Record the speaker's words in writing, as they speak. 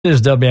This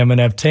is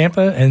WMNF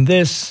Tampa, and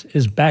this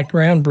is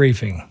Background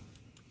Briefing.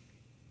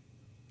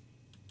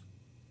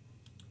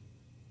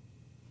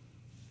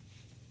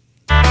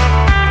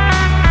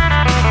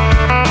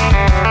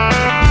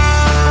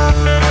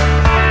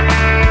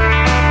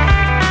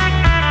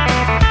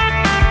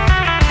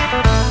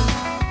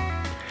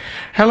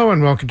 Hello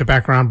and welcome to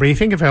Background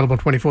Briefing, available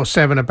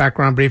 24/7 at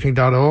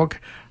backgroundbriefing.org.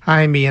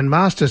 I'm Ian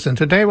Masters, and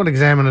today we'll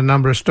examine a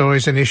number of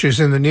stories and issues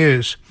in the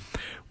news.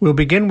 We'll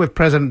begin with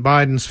President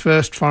Biden's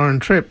first foreign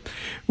trip,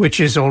 which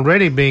is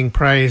already being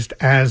praised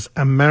as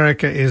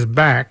America is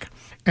Back,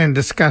 and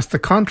discuss the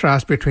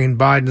contrast between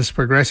Biden's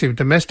progressive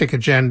domestic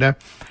agenda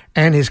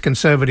and his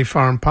conservative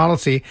foreign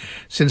policy,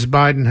 since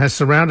Biden has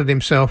surrounded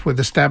himself with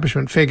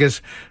establishment figures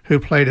who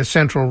played a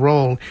central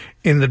role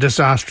in the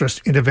disastrous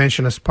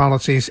interventionist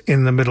policies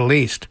in the Middle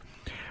East.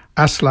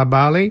 Asla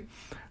Bali,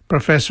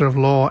 professor of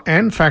law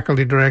and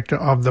faculty director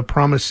of the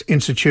Promise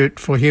Institute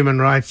for Human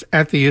Rights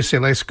at the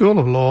UCLA School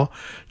of Law,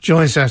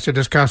 joins us to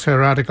discuss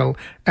her article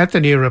at the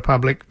New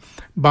Republic,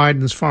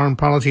 Biden's Foreign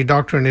Policy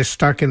Doctrine is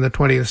Stuck in the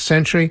 20th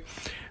Century.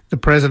 The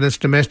president's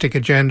domestic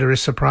agenda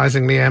is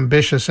surprisingly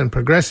ambitious and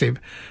progressive,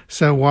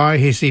 so why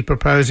is he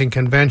proposing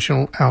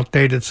conventional,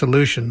 outdated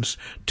solutions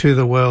to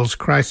the world's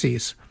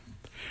crises?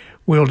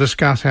 We'll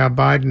discuss how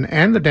Biden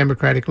and the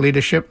Democratic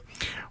leadership,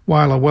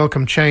 while a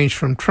welcome change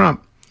from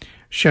Trump,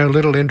 show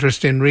little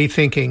interest in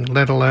rethinking,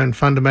 let alone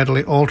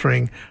fundamentally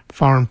altering,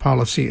 foreign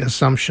policy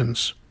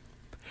assumptions.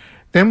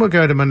 Then we'll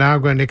go to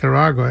Managua,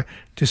 Nicaragua,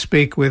 to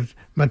speak with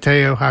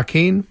Mateo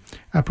Joaquin,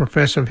 a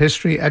professor of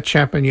history at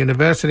Chapman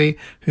University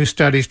who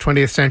studies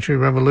 20th century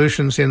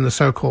revolutions in the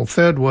so-called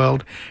Third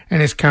World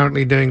and is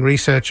currently doing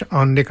research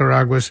on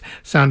Nicaragua's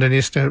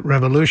Sandinista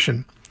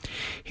revolution.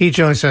 He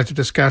joins us to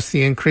discuss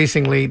the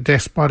increasingly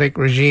despotic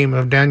regime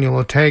of Daniel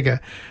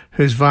Ortega,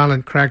 whose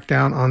violent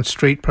crackdown on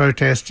street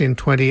protests in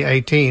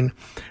 2018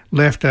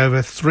 left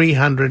over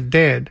 300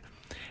 dead,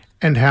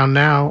 and how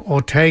now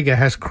Ortega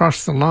has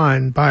crossed the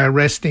line by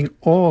arresting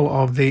all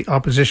of the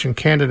opposition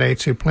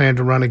candidates who plan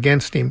to run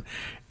against him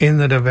in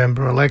the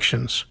November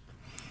elections.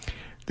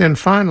 Then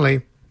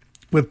finally,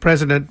 with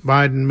President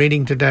Biden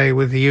meeting today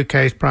with the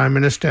UK's Prime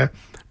Minister,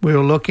 we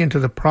will look into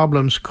the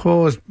problems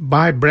caused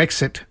by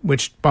Brexit,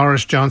 which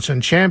Boris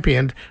Johnson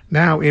championed,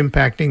 now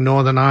impacting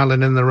Northern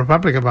Ireland and the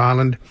Republic of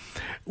Ireland,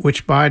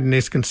 which Biden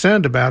is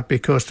concerned about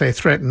because they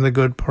threaten the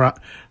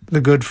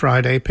Good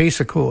Friday peace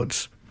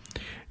accords.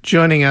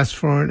 Joining us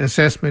for an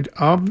assessment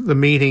of the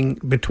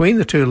meeting between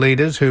the two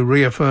leaders who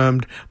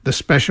reaffirmed the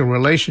special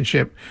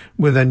relationship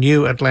with a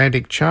new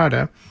Atlantic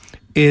Charter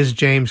is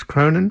James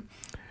Cronin,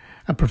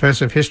 a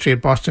professor of history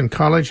at Boston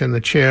College and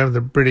the chair of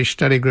the British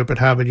Study Group at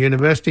Harvard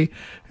University,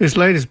 whose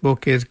latest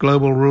book is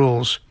Global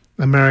Rules,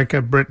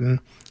 America,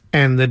 Britain,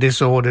 and the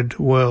Disordered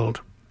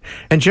World.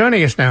 And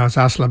joining us now is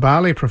Asla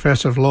Bali,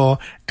 professor of law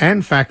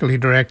and faculty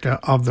director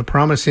of the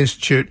Promise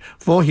Institute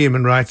for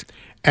Human Rights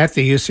at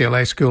the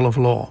UCLA School of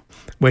Law,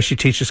 where she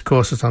teaches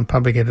courses on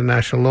public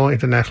international law,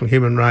 international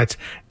human rights,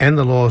 and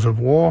the laws of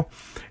war.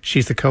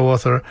 She's the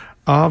co-author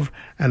of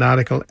an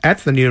article at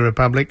the New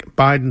Republic,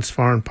 Biden's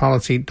Foreign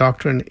Policy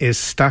Doctrine is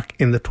Stuck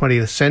in the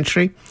 20th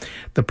Century.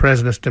 The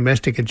president's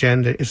domestic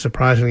agenda is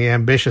surprisingly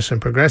ambitious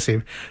and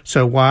progressive,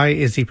 so why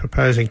is he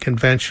proposing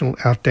conventional,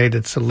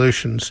 outdated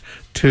solutions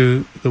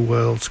to the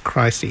world's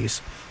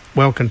crises?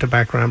 Welcome to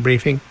Background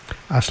Briefing,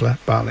 Asla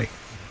Bali.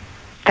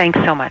 Thanks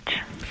so much.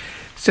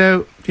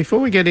 So, before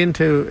we get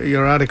into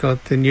your article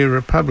at the New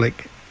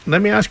Republic,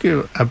 let me ask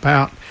you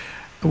about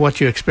what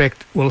you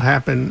expect will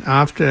happen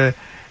after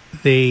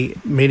the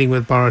meeting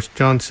with Boris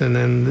Johnson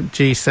and the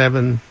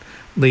G7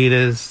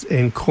 leaders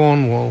in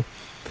Cornwall.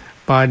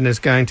 Biden is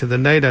going to the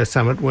NATO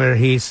summit, where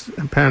he's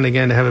apparently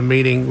going to have a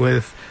meeting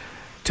with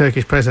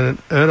Turkish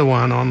President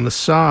Erdogan on the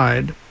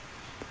side.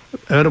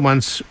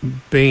 Erdogan's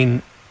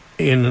been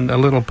in a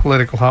little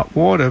political hot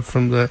water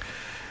from the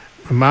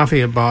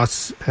mafia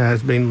boss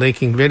has been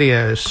leaking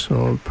videos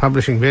or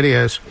publishing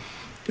videos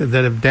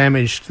that have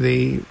damaged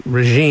the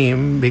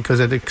regime because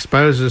it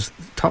exposes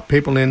top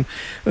people in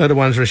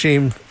Erdogan's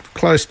regime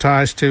close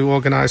ties to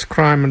organized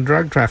crime and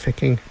drug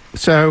trafficking.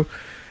 So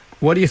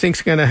what do you think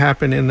is going to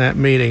happen in that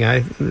meeting?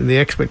 The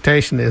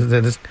expectation is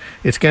that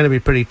it's going to be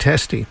pretty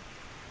testy.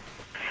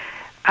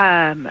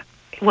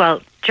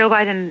 Well, Joe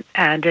Biden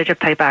and Recep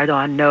Tayyip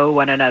Erdogan know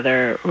one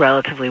another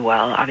relatively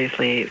well.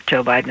 Obviously,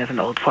 Joe Biden is an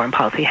old foreign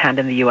policy hand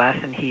in the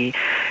U.S., and he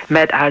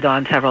met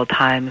Erdogan several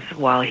times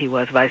while he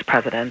was vice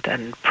president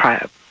and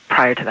prior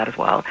to that as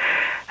well.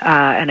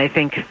 And I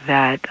think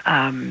that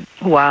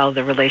while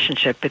the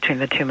relationship between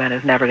the two men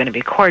is never going to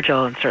be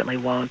cordial and certainly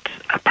won't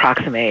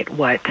approximate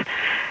what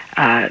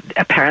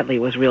apparently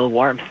was real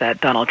warmth that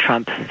Donald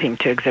Trump seemed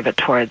to exhibit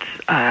towards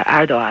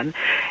Erdogan,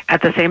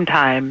 at the same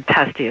time,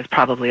 testy is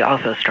probably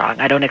also strong.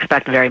 I don't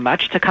expect very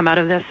much to come out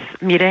of this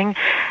meeting.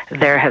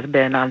 There has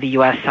been on the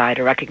U.S. side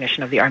a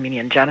recognition of the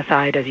Armenian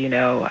genocide, as you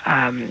know,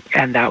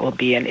 and that will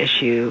be an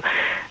issue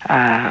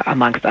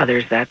amongst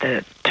others that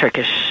the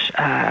Turkish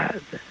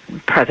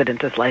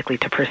president is likely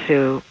to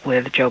pursue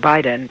with Joe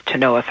Biden to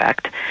no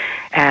effect.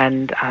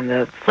 And on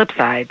the flip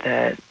side,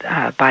 the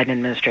Biden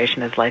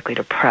administration is likely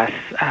to press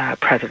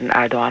President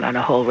Erdogan on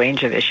a whole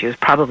range of issues,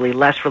 probably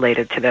less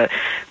related to the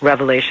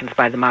revelations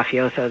by the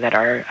mafioso that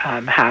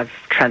have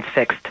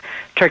transfixed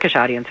Turkish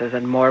audiences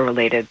and more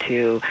related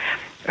to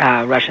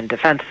Russian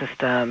defense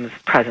systems,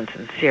 presence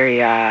in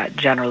Syria,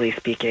 generally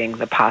speaking,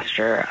 the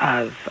posture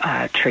of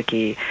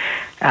Turkey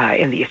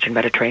in the Eastern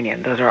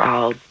Mediterranean. Those are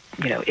all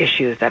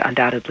issues that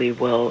undoubtedly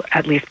will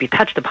at least be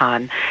touched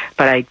upon,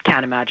 but I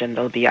can't imagine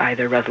there'll be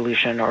either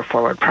resolution or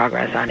forward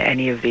progress on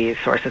any of these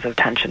sources of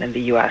tension in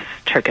the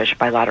U.S.-Turkish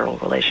bilateral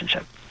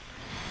relationship.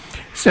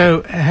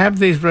 So have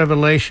these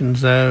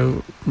revelations,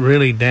 though,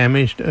 really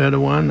damaged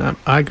Erdogan?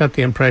 I got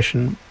the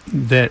impression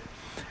that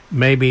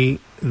maybe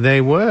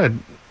they were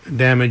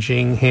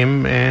damaging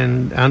him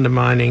and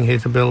undermining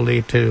his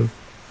ability to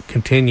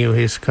continue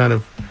his kind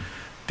of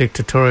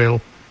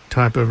dictatorial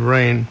type of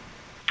reign.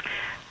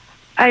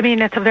 I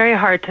mean, it's very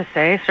hard to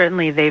say.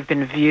 Certainly they've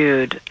been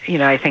viewed,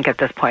 I think at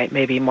this point,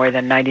 maybe more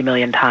than 90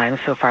 million times.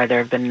 So far there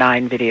have been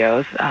 9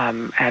 videos.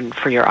 And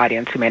for your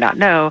audience who may not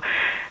know,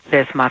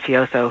 this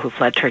mafioso who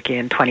fled Turkey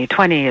in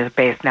 2020 is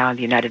based now in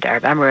the United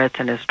Arab Emirates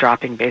and is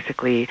dropping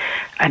basically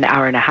an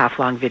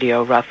hour-and-a-half-long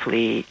video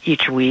roughly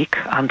each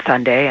week on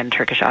Sunday, and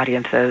Turkish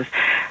audiences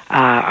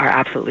are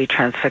absolutely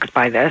transfixed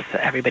by this.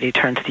 Everybody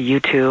turns to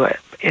YouTube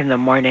in the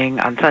morning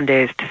on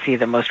Sundays to see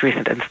the most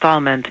recent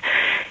installment.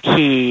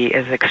 He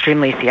is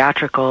extremely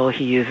theatrical.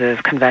 He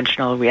uses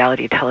conventional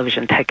reality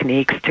television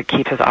techniques to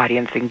keep his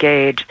audience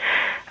engaged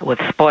with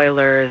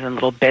spoilers and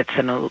little bits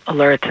and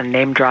alerts and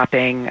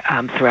name-dropping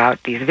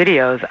throughout these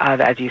videos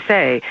of, as you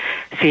say,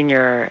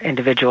 senior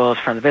individuals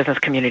from the business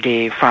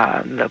community,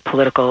 from the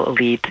political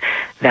elite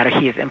that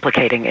he is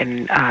implicating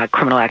in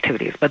criminal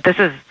activities. But this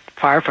is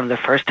far from the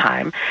first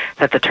time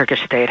that the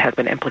Turkish state has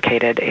been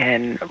implicated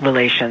in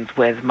relations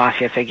with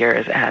mafia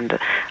figures and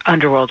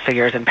underworld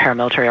figures and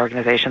paramilitary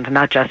organizations,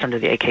 not just under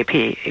the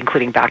AKP,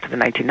 including back to the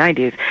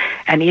 1990s.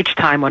 And each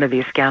time one of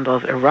these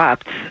scandals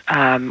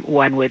erupts,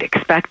 one would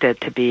expect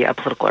it to be a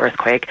political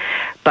earthquake.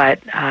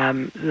 But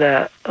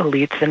the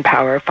elites in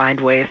power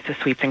find ways to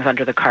sweep things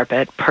under the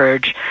carpet,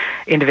 purge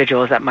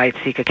individuals that might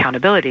seek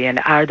accountability. And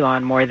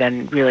Erdogan, more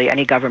than really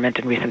any government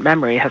in recent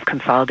memory, has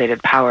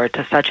consolidated power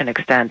to such an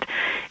extent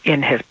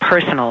in his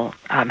personal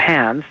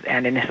hands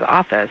and in his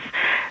office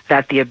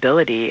that the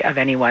ability of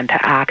anyone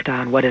to act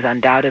on what is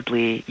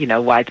undoubtedly,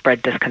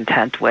 widespread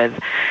discontent with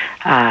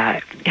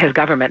his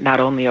government, not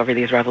only over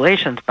these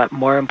revelations, but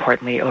more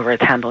importantly over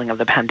its handling of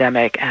the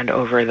pandemic and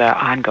over the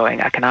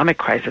ongoing economic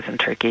crisis in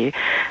Turkey,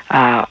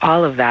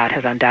 all of that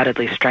has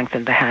undoubtedly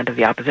strengthened the hand of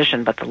the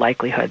opposition, but the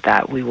likelihood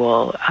that we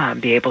will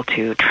be able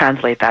to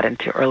translate that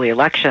into early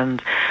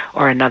elections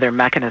or another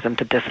mechanism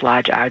to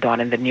dislodge Erdogan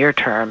in the near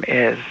term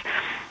is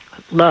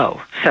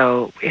low.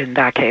 So in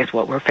that case,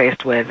 what we're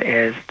faced with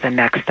is the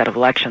next set of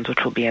elections,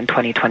 which will be in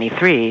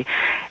 2023,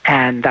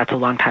 and that's a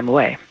long time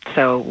away.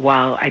 So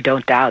while I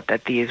don't doubt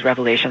that these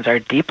revelations are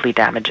deeply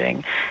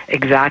damaging,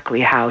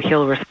 exactly how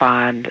he'll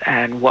respond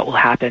and what will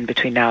happen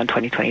between now and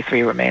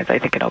 2023 remains, I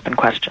think, an open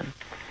question.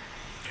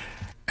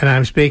 And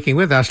I'm speaking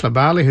with Asla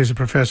Bali, who's a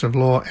professor of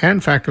law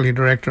and faculty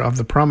director of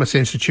the Promise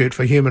Institute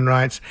for Human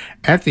Rights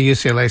at the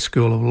UCLA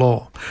School of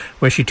Law,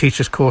 where she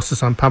teaches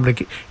courses on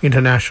public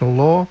international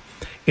law,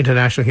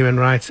 international human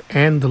rights,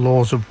 and the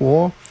laws of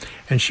war.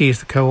 And she is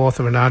the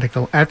co-author of an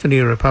article at the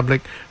New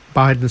Republic,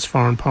 Biden's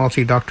Foreign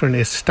Policy Doctrine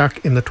is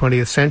Stuck in the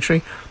 20th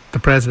Century. The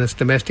president's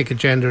domestic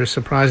agenda is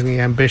surprisingly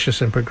ambitious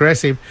and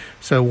progressive,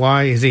 so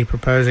why is he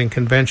proposing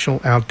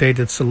conventional,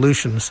 outdated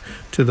solutions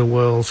to the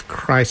world's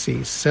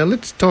crises? So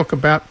let's talk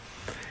about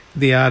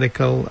the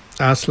article,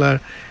 Asla,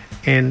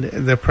 and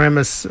the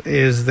premise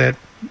is that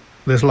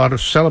there's a lot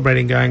of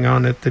celebrating going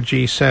on at the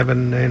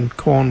G7 in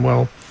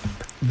Cornwall,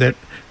 that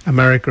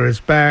America is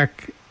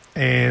back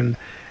and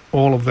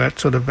all of that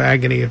sort of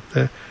agony of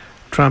the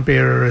Trump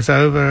era is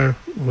over,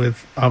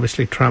 with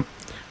obviously Trump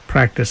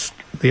practiced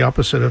the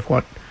opposite of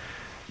what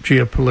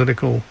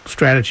geopolitical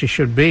strategy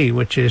should be,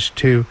 which is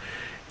to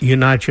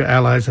unite your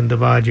allies and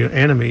divide your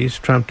enemies.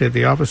 Trump did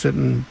the opposite,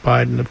 and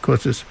Biden, of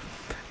course, is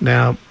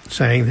now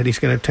saying that he's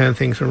going to turn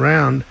things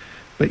around.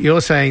 But you're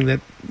saying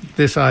that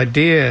this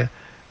idea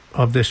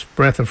of this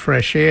breath of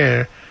fresh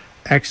air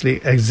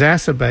actually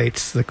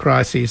exacerbates the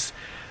crises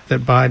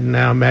that Biden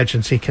now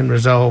imagines he can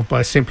resolve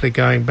by simply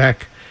going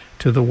back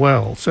to the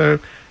well. So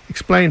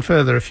explain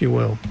further, if you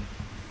will.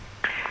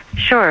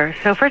 Sure.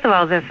 So first of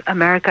all, this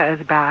America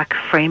is back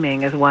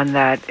framing is one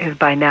that is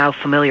by now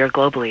familiar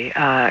globally.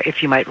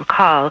 If you might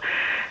recall,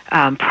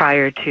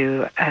 prior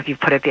to, as you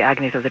put it, the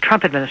agonies of the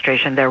Trump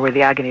administration, there were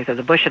the agonies of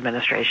the Bush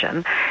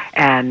administration.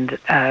 And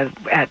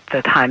at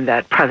the time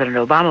that President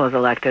Obama was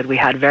elected, we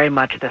had very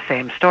much the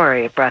same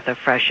story, a breath of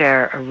fresh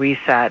air, a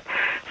reset,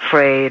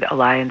 frayed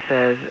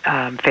alliances.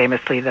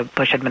 Famously, the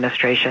Bush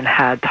administration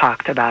had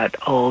talked about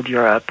old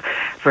Europe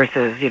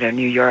versus,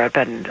 new Europe,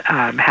 and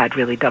had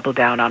really doubled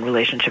down on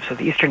relationships with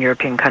Eastern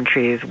European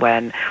countries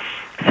when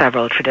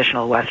several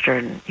traditional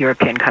Western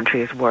European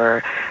countries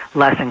were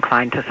less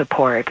inclined to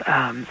support,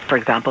 for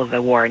example,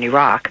 the war in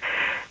Iraq.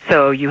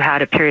 So you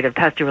had a period of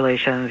testy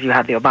relations. You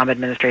had the Obama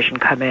administration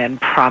come in,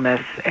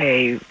 promise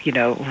a,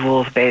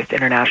 rules-based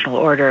international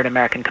order, an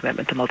American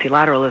commitment to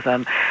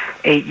multilateralism,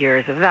 8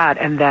 years of that,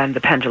 and then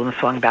the pendulum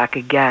swung back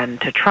again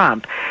to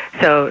Trump.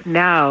 So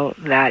now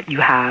that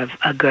you have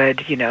a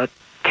good,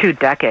 2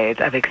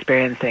 decades of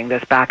experiencing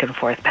this back and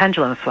forth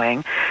pendulum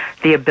swing,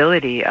 the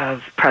ability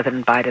of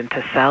President Biden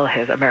to sell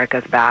his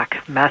America's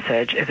back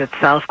message is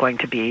itself going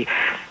to be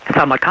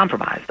somewhat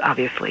compromised,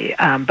 obviously.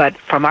 But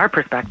from our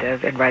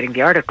perspective in writing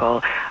the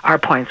article, our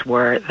points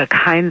were the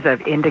kinds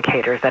of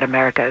indicators that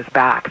America is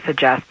back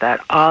suggest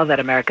that all that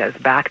America is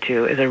back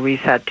to is a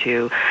reset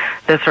to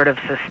the sort of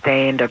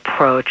sustained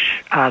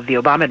approach of the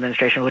Obama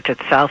administration, which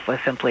itself was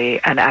simply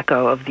an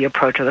echo of the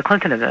approach of the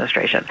Clinton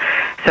administration.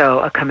 So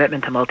a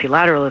commitment to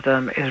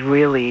multilateralism is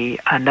really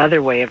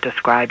another way of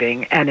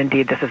describing, and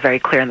indeed this is very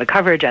clear in the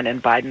coverage and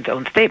in Biden's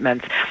own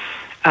statements,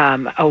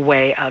 a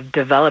way of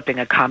developing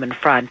a common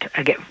front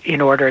in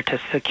order to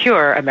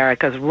secure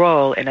America's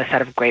role in a set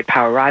of great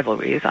power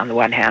rivalries, on the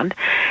one hand,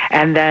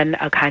 and then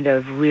a kind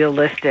of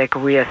realistic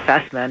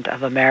reassessment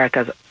of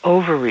America's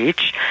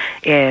overreach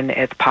in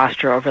its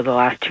posture over the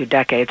last 2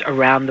 decades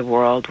around the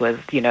world with,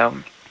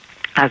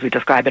 as we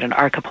describe it, an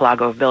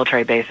archipelago of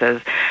military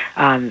bases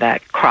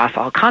that cross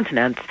all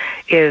continents,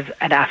 is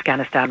an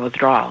Afghanistan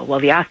withdrawal. Well,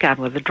 the Afghan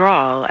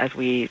withdrawal, as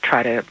we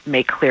try to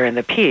make clear in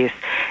the piece,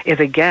 is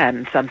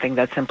again something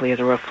that simply is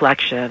a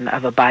reflection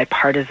of a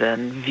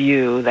bipartisan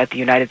view that the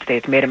United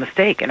States made a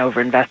mistake in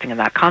overinvesting in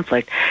that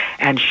conflict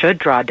and should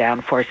draw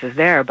down forces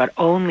there, but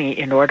only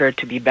in order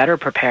to be better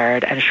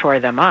prepared and shore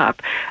them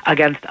up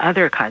against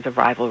other kinds of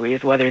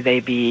rivalries, whether they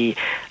be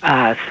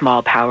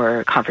small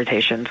power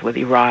confrontations with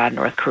Iran,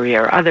 North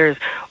Korea, or others,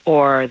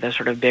 or the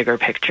sort of bigger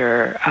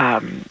picture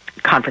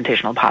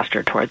confrontational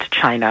posture towards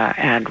China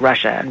and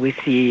Russia. And we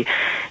see,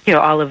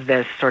 all of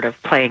this sort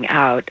of playing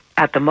out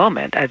at the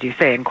moment, as you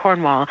say, in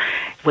Cornwall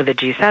with the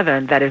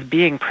G7, that is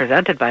being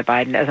presented by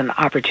Biden as an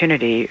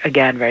opportunity,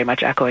 again, very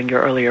much echoing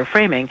your earlier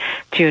framing,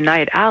 to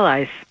unite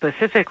allies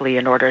specifically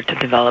in order to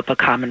develop a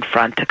common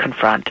front to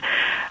confront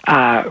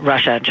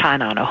Russia and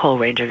China on a whole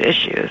range of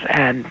issues.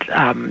 And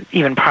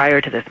even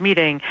prior to this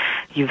meeting,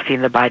 you've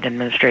seen the Biden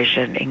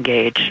administration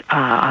engage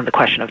on the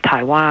question of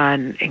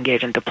Taiwan,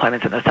 engage in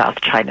deployments in the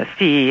South China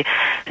Sea.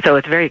 So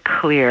it's very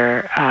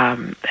clear,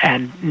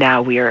 and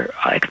now we are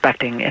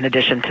expecting, in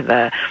addition to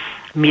the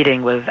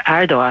meeting with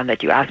Erdogan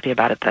that you asked me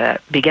about at the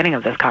beginning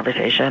of this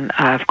conversation,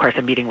 of course,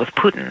 a meeting with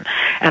Putin.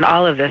 And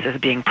all of this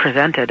is being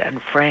presented and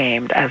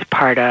framed as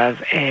part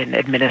of an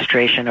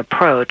administration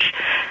approach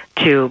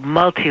to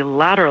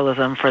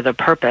multilateralism for the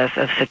purpose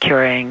of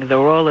securing the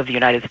role of the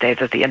United States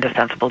as the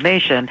indispensable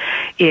nation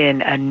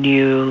in a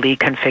newly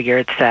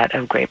configured set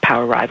of great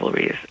power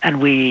rivalries.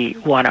 And we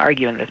want to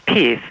argue in this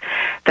piece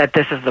that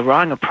this is the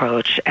wrong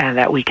approach and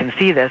that we can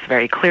see this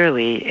very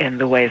clearly in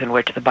the ways in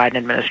which the Biden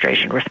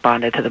administration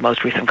responded to the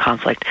most recent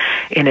conflict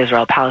in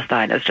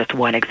Israel-Palestine as just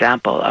one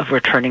example of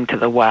returning to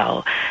the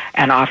well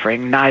and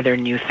offering neither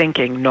new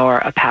thinking nor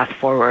a path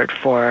forward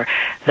for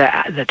the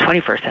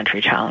 21st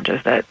century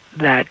challenges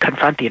that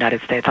confront the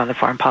United States on the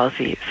foreign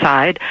policy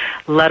side,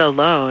 let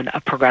alone a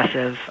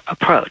progressive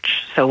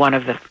approach. So one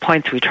of the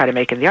points we try to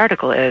make in the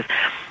article is,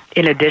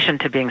 in addition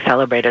to being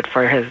celebrated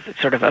for his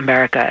sort of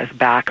America as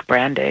back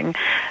branding,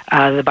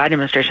 the Biden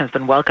administration has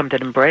been welcomed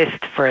and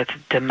embraced for its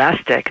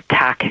domestic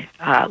tack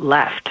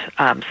left.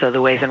 So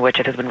the ways in which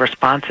it has been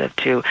responsive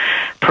to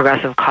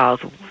progressive calls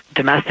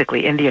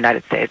domestically in the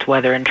United States,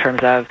 whether in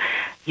terms of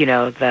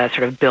the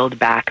sort of Build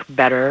Back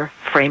Better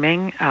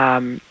framing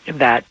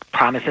that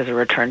promises a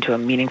return to a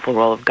meaningful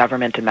role of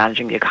government in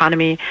managing the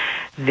economy,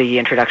 the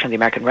introduction of the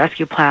American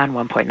Rescue Plan,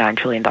 $1.9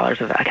 trillion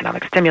of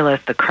economic stimulus,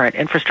 the current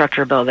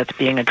infrastructure bill that's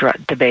being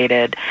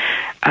debated,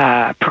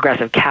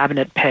 progressive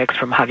cabinet picks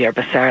from Javier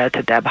Becerra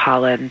to Deb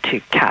Haaland to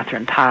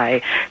Catherine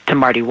Tai to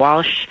Marty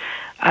Walsh.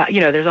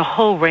 There's a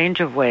whole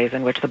range of ways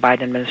in which the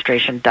Biden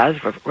administration does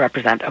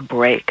represent a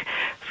break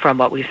from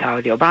what we saw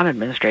with the Obama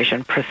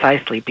administration,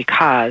 precisely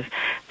because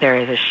there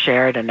is a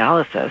shared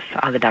analysis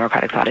on the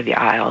Democratic side of the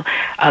aisle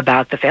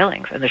about the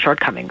failings and the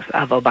shortcomings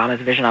of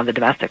Obama's vision on the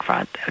domestic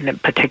front,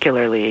 and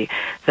particularly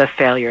the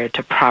failure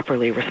to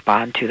properly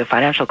respond to the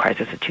financial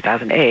crisis of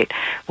 2008,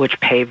 which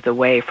paved the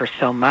way for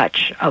so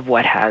much of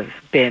what has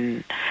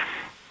been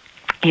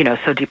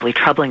so deeply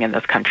troubling in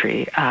this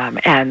country,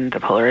 and the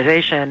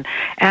polarization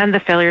and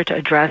the failure to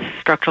address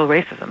structural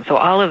racism. So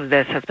all of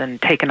this has been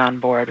taken on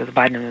board with the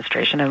Biden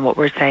administration, and what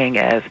we're saying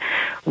is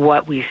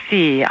what we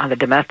see on the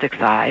domestic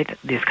side,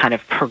 these kind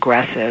of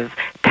progressive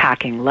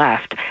tacking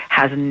left,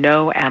 has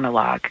no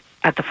analog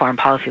at the foreign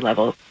policy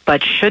level,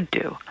 but should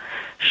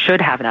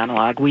have an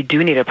analog. We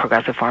do need a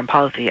progressive foreign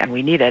policy, and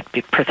we need it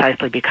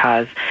precisely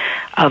because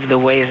of the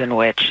ways in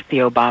which the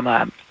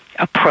Obama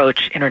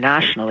approach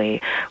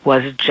internationally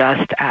was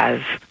just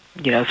as,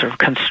 sort of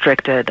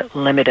constricted,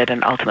 limited,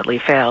 and ultimately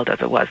failed as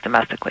it was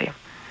domestically.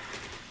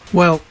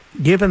 Well,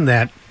 given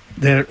that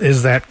there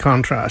is that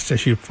contrast,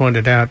 as you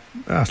pointed out,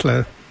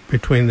 Aslo,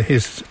 between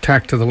his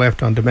tack to the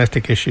left on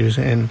domestic issues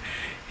and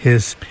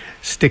his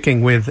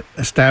sticking with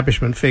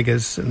establishment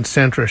figures and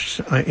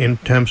centrists in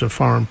terms of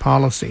foreign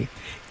policy.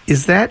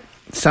 Is that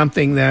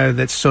something, though,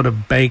 that's sort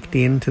of baked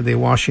into the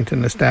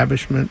Washington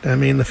establishment? I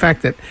mean, the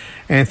fact that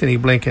Anthony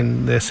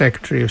Blinken, the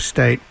Secretary of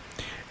State,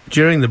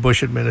 during the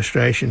Bush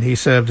administration, he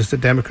served as the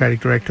Democratic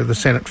director of the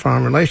Senate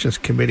Foreign Relations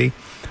Committee,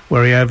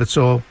 where he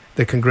oversaw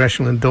the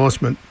congressional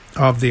endorsement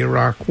of the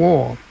Iraq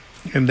War.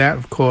 And that,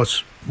 of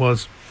course,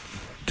 was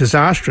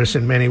disastrous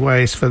in many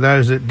ways for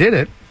those that did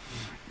it,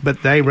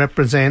 but they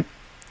represent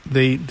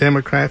the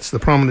Democrats, the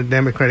prominent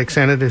Democratic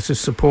senators who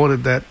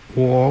supported that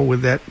war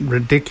with that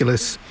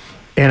ridiculous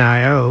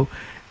NIO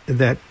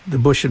that the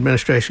Bush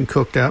administration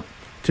cooked up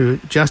to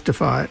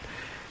justify it.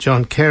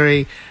 John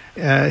Kerry,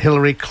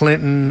 Hillary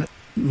Clinton,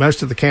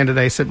 most of the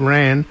candidates that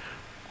ran,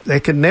 they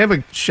could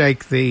never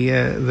shake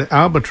the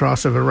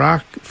albatross of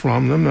Iraq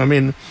from them. I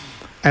mean,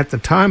 at the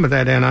time of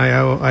that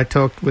NIO, I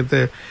talked with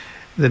the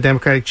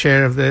Democratic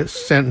chair of the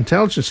Senate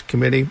Intelligence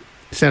Committee,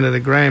 Senator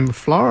Graham of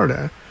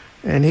Florida,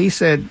 and he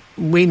said,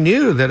 we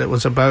knew that it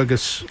was a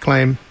bogus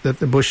claim that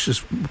the Bush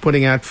is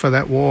putting out for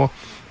that war,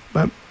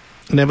 but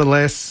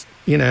nevertheless,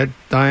 Dianne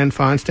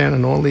Feinstein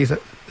and all these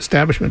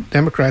establishment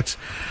Democrats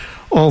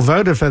all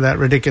voted for that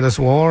ridiculous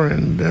war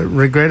and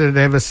regretted it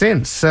ever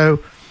since. So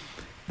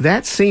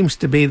that seems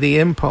to be the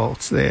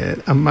impulse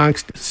there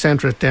amongst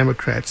centrist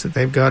Democrats, that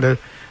they've got to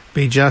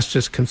be just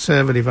as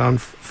conservative on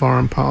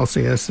foreign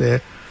policy as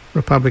their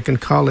Republican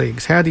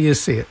colleagues. How do you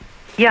see it?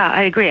 Yeah,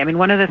 I agree. I mean,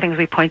 one of the things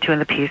we point to in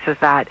the piece is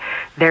that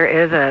there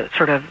is a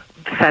sort of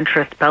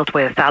centrist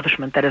beltway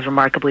establishment that is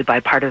remarkably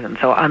bipartisan.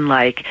 So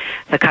unlike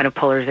the kind of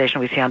polarization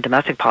we see on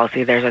domestic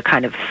policy, there's a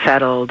kind of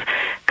settled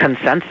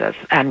consensus.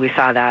 And we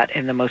saw that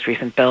in the most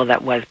recent bill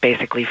that was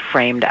basically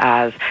framed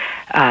as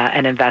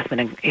an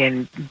investment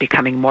in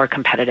becoming more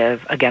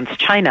competitive against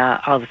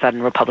China. All of a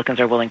sudden,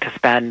 Republicans are willing to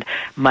spend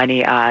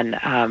money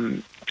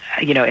on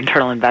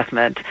internal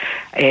investment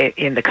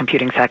in the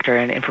computing sector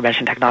and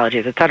information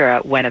technologies, et cetera,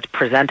 when it's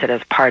presented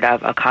as part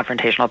of a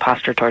confrontational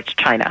posture towards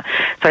China.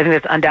 So I think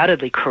it's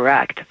undoubtedly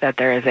correct that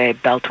there is a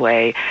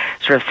beltway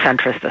sort of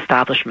centrist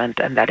establishment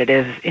and that it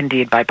is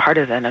indeed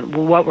bipartisan.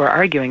 And what we're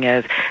arguing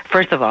is,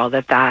 first of all,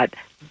 that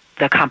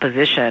the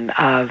composition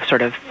of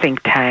sort of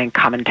think tank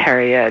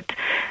commentariat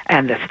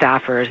and the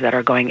staffers that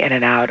are going in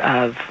and out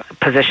of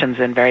positions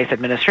in various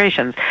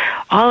administrations,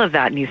 all of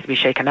that needs to be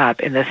shaken up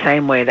in the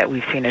same way that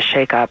we've seen a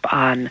shakeup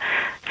on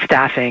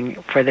staffing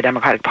for the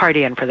Democratic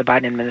Party and for the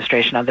Biden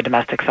administration on the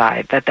domestic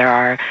side, that there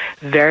are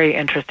very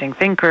interesting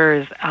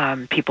thinkers,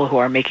 people who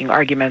are making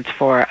arguments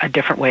for a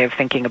different way of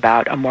thinking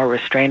about a more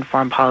restrained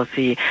foreign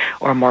policy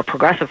or a more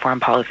progressive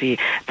foreign policy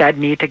that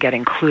need to get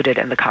included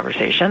in the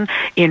conversation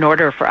in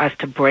order for us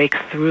to break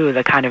through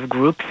the kind of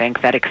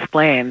groupthink that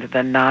explains the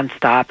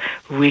nonstop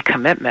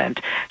recommitment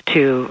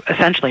to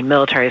essentially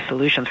military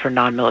solutions for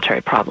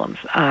non-military problems.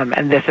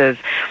 And this is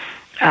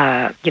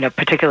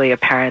particularly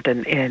apparent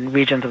in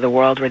regions of the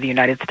world where the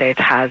United States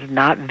has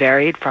not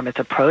varied from its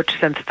approach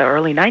since the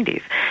early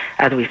 90s.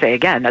 As we say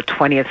again, a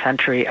 20th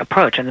century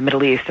approach. And the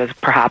Middle East is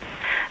perhaps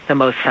the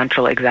most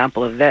central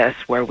example of this,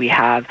 where we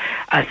have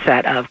a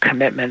set of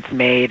commitments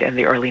made in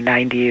the early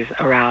 90s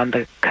around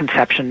the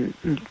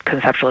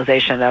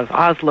conceptualization of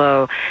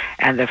Oslo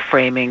and the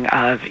framing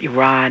of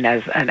Iran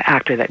as an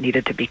actor that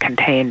needed to be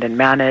contained and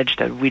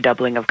managed, a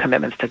redoubling of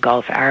commitments to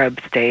Gulf Arab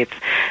states.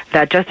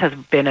 That just has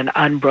been an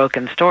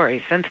unbroken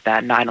story since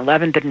then.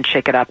 9/11 didn't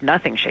shake it up.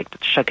 Nothing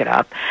shook it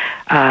up.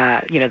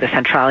 The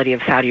centrality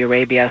of Saudi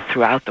Arabia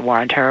throughout the war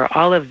on terror,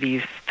 all of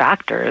these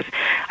factors,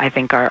 I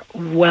think, are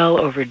well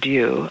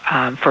overdue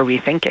for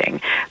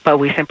rethinking. But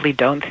we simply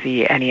don't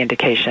see any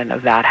indication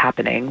of that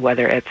happening,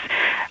 whether it's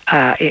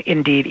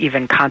indeed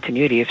even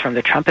continuities from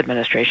the Trump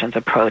administration's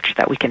approach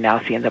that we can now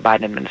see in the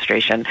Biden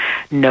administration.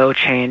 No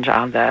change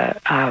on the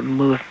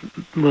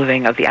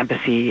moving of the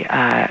embassy,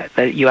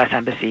 the U.S.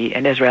 embassy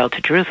in Israel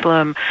to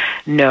Jerusalem.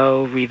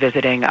 No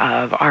revisiting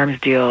of arms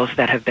deals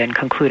that have been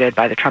concluded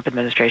by the Trump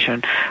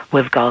administration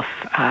with Gulf,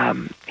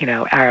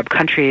 Arab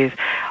countries.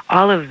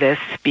 All of this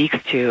speaks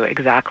to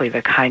exactly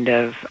the kind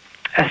of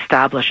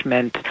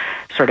establishment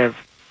sort of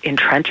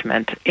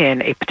entrenchment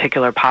in a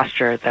particular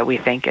posture that we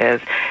think is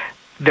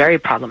very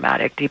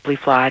problematic, deeply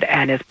flawed,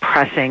 and is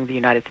pressing the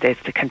United States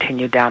to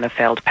continue down a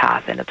failed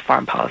path in its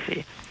foreign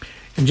policy.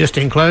 And just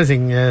in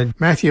closing,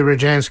 Matthew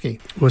Rajansky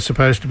was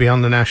supposed to be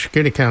on the National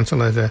Security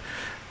Council as a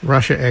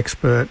Russia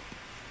expert,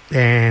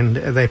 and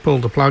they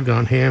pulled the plug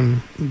on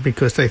him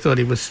because they thought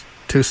he was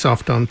too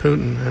soft on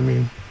Putin. I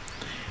mean,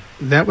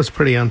 that was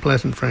pretty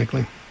unpleasant,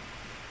 frankly.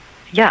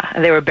 Yeah,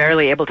 and they were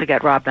barely able to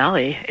get Rob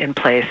Malley in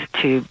place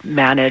to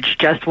manage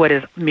just what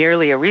is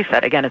merely a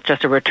reset. Again, it's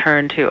just a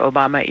return to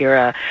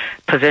Obama-era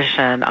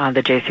position on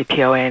the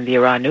JCPOA and the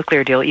Iran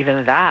nuclear deal.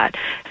 Even that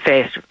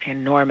faced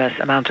enormous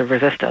amounts of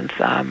resistance.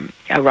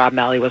 Rob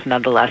Malley was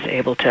nonetheless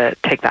able to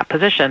take that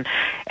position,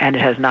 and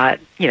it has not,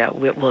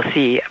 we'll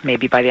see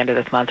maybe by the end of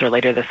this month or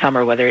later this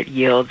summer whether it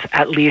yields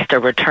at least a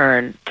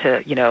return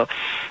to,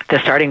 the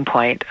starting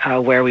point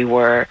where we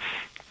were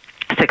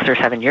 6 or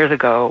 7 years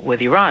ago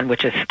with Iran,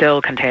 which is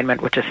still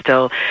containment, which is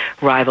still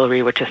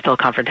rivalry, which is still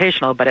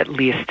confrontational, but at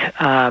least,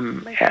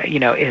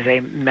 is a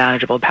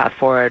manageable path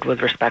forward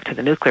with respect to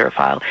the nuclear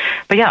file.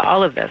 But yeah,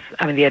 all of this,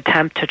 the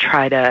attempt to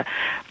try to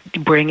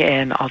bring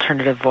in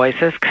alternative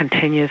voices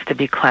continues to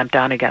be clamped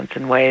down against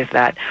in ways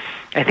that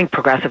I think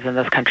progressives in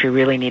this country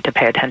really need to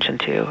pay attention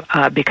to,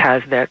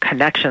 because the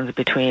connections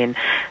between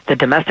the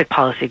domestic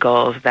policy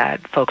goals that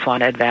folks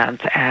want to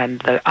advance and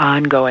the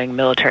ongoing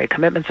military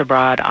commitments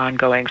abroad,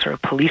 ongoing sort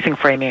of policing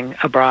framing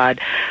abroad,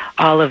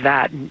 all of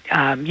that,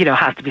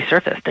 has to be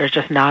surfaced. There's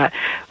just not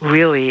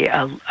really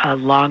a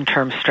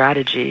long-term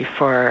strategy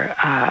for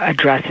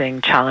addressing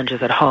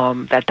challenges at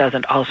home that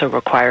doesn't also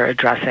require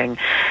addressing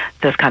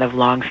this kind of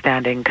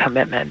long-standing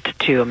commitment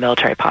to a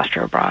military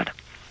posture abroad.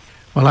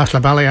 Well,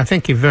 Asla Bali, I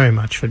thank you very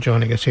much for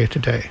joining us here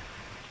today.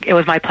 It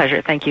was my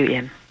pleasure. Thank you,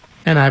 Ian.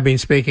 And I've been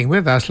speaking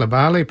with Asla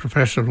Bali,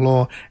 Professor of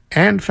Law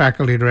and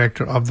Faculty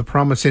Director of the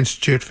Promise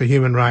Institute for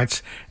Human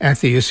Rights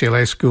at the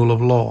UCLA School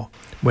of Law,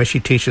 where she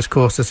teaches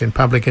courses in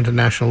public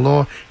international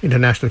law,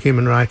 international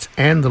human rights,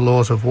 and the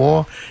laws of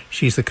war.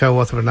 She's the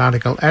co-author of an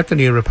article at the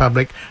New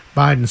Republic,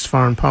 Biden's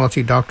Foreign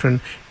Policy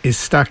Doctrine is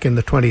Stuck in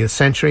the 20th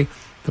Century.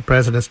 The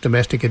president's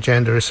domestic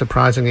agenda is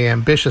surprisingly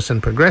ambitious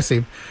and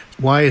progressive.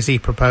 Why is he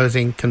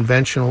proposing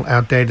conventional,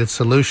 outdated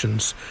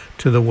solutions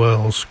to the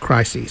world's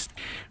crises?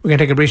 We're going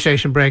to take a brief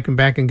station break and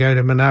back and go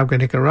to Managua,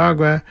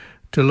 Nicaragua,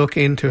 to look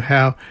into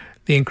how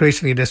the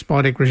increasingly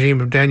despotic regime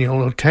of Daniel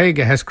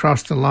Ortega has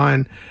crossed the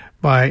line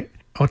by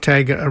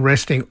Ortega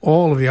arresting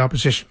all of the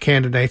opposition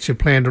candidates who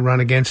plan to run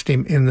against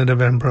him in the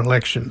November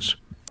elections.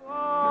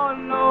 Oh,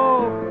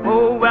 no.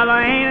 Oh, well,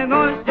 I ain't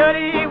going to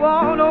study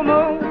war no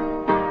more.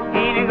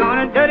 Ain't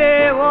gonna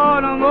study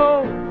war no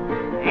more.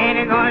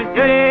 Ain't gonna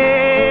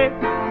study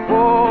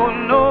war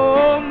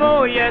no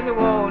more. Yes,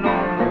 war no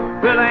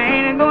more. Well, I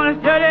ain't gonna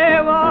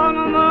study war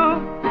no more.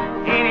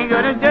 Ain't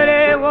gonna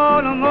study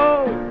war no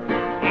more.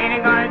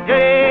 Ain't gonna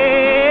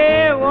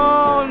study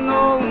war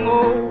no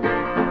more.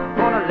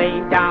 Gonna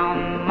lay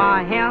down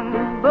my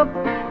handbook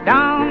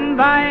down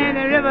by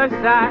the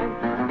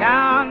riverside,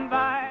 down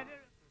by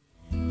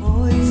the...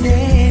 Hoy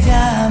se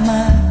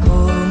llama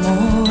como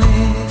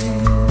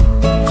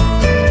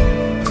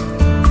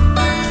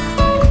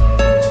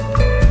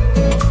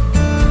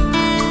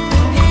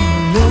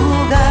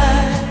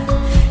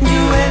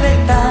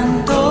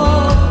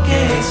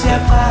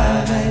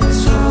apaga el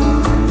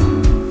sol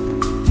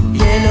y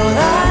el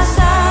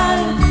odazal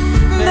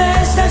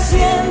besa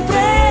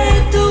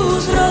siempre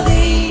tus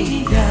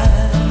rodillas.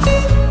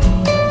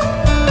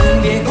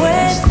 Un viejo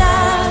está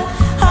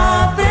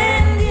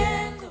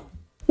aprendiendo.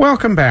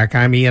 Welcome back.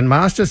 I'm Ian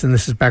Masters, and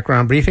this is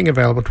Background Briefing,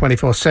 available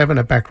 24/7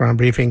 at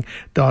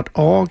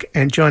backgroundbriefing.org.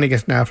 And joining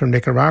us now from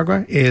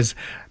Nicaragua is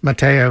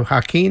Mateo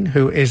Joaquin,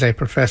 who is a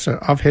professor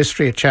of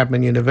history at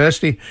Chapman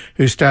University,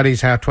 who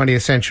studies how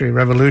 20th century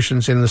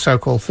revolutions in the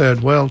so-called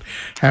Third World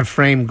have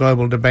framed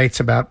global debates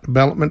about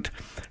development,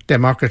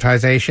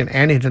 democratization,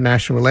 and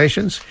international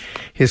relations.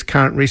 His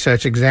current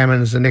research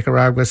examines the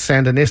Nicaragua's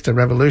Sandinista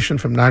revolution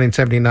from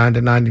 1979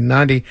 to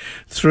 1990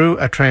 through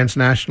a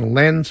transnational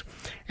lens,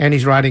 and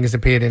his writing has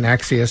appeared in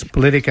Axios,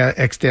 Politica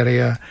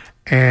Exterior,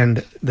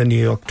 and the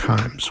New York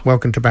Times.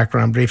 Welcome to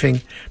Background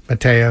Briefing,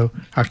 Mateo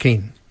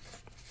Joaquin.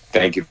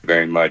 Thank you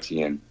very much,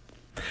 Ian.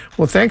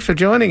 Well, thanks for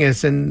joining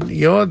us. And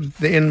you're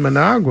in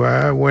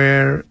Managua,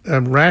 where a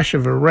rash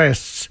of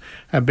arrests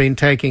have been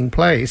taking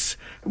place,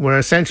 where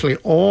essentially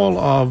all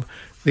of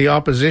the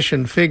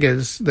opposition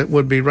figures that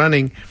would be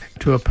running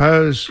to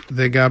oppose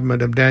the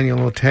government of Daniel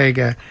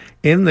Ortega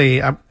in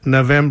the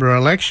November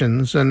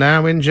elections are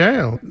now in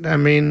jail.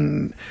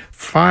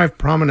 5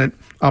 prominent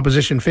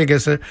opposition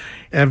figures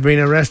have been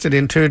arrested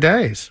in 2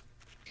 days.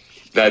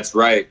 That's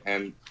right.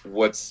 And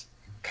what's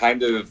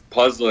kind of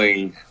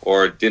puzzling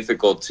or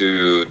difficult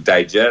to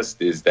digest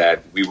is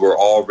that we were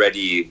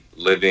already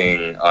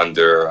living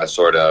under a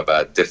sort of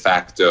a de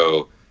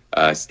facto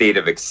state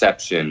of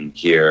exception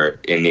here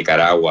in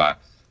Nicaragua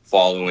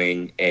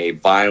following a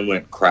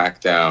violent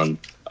crackdown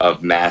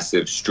of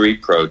massive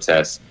street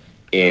protests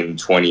in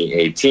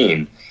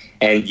 2018.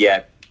 And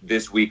yet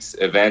this week's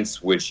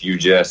events, which you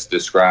just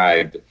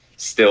described,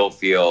 still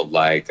feel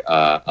like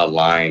a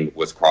line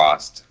was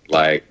crossed,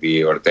 like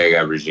the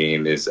Ortega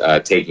regime is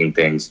taking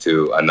things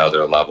to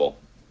another level.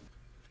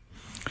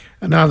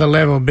 Another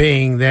level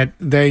being that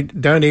they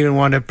don't even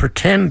want to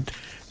pretend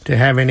to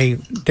have any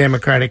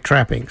democratic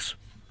trappings.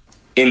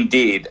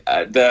 Indeed.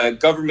 The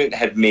government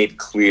had made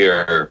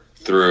clear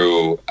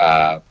through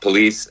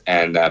police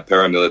and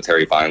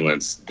paramilitary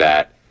violence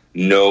that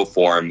no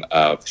form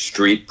of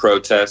street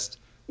protest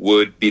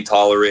would be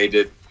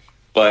tolerated.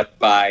 But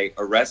by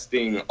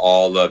arresting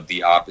all of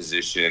the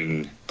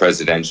opposition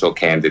presidential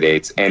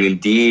candidates, and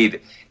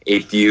indeed a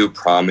few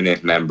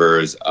prominent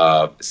members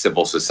of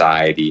civil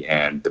society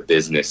and the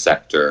business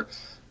sector,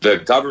 the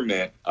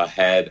government,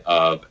 ahead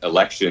of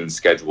elections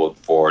scheduled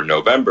for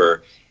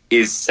November,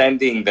 is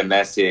sending the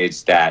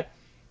message that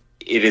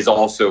it is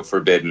also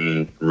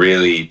forbidden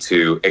really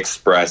to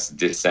express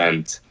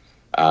dissent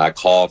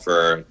call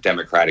for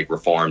democratic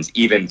reforms,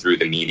 even through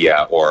the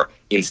media or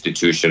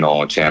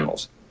institutional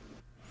channels.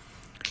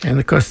 And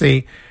of course,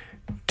 the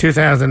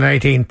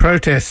 2018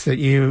 protests that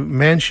you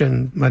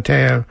mentioned,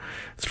 Matteo,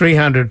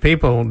 300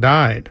 people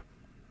died.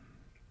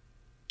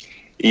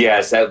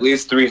 Yes, at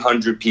least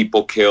 300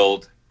 people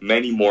killed,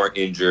 many more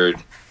injured,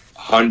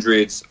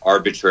 hundreds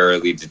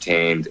arbitrarily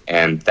detained,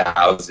 and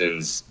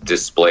thousands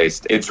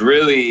displaced. It's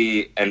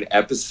really an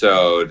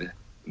episode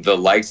the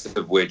likes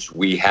of which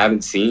we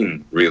haven't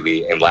seen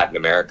really in Latin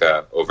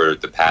America over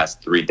the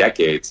past 3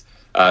 decades,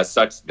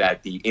 such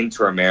that the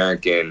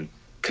Inter-American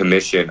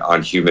Commission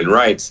on Human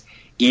Rights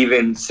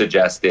even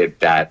suggested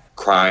that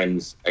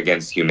crimes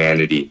against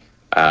humanity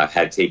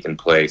had taken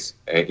place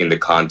in the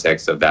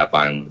context of that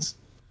violence.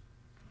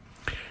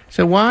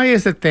 So why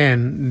is it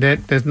then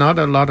that there's not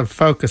a lot of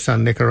focus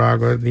on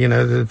Nicaragua? You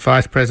know, the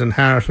Vice President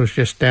Harris was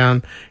just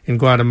down in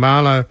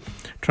Guatemala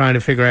trying to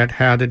figure out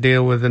how to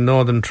deal with the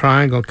Northern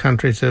Triangle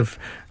countries of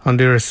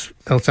Honduras,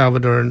 El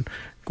Salvador, and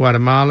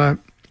Guatemala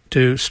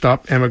to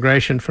stop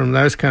immigration from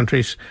those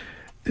countries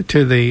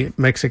to the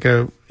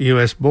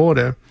Mexico-U.S.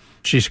 border.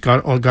 She's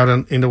got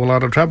into a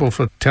lot of trouble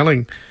for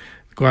telling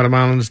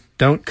Guatemalans,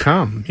 don't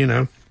come, you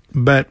know.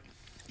 But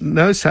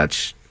no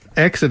such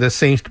exodus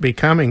seems to be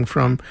coming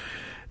from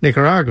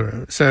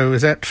Nicaragua. So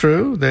is that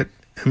true?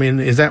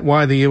 Is that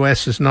why the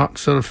U.S. is not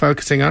sort of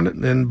focusing on it,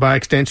 and by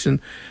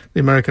extension the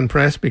American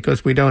press,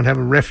 because we don't have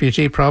a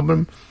refugee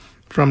problem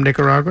from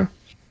Nicaragua?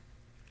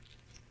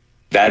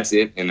 That's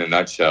it in a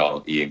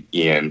nutshell,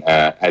 Ian.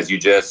 As you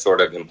just sort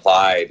of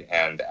implied,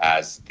 and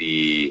as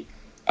the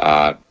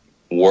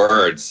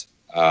words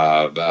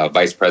of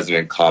Vice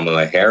President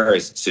Kamala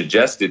Harris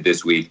suggested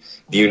this week,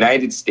 the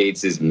United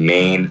States'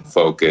 main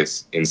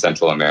focus in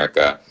Central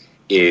America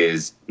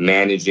is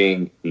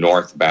managing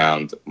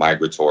northbound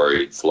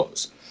migratory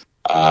flows.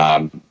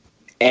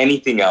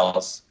 Anything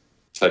else,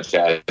 such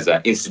as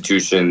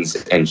institutions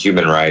and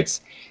human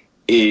rights,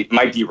 it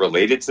might be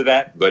related to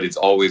that, but it's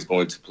always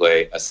going to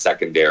play a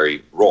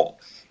secondary role.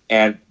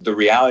 And the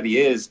reality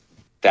is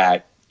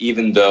that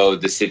even though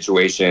the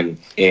situation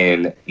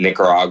in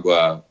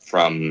Nicaragua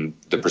from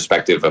the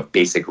perspective of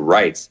basic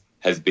rights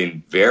has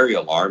been very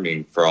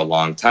alarming for a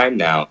long time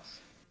now,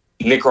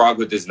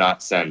 Nicaragua does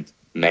not send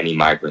many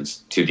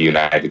migrants to the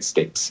United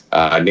States.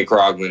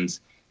 Nicaraguans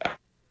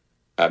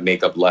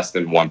make up less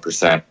than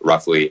 1%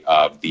 roughly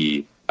of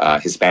the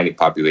Hispanic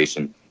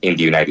population in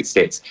the United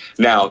States.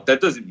 Now, that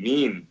doesn't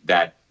mean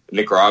that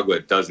Nicaragua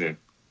doesn't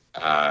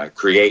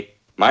create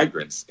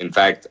migrants. In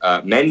fact,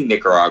 many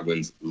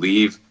Nicaraguans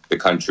leave the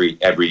country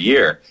every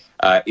year.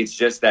 It's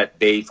just that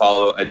they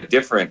follow a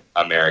different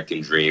American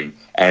dream,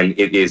 and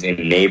it is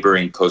in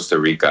neighboring Costa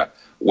Rica,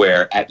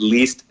 where at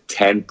least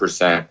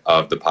 10%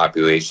 of the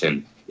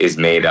population is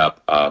made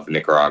up of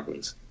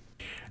Nicaraguans.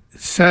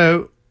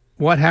 So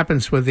what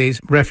happens with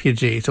these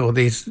refugees or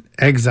these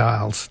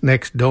exiles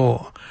next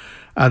door?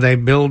 Are they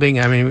building,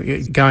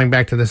 going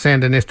back to the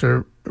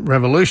Sandinista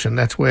revolution,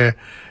 that's where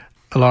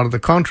a lot of the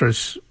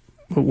Contras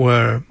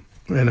were,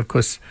 and of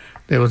course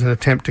there was an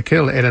attempt to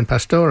kill Eden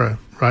Pastora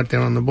right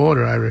there on the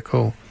border, I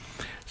recall.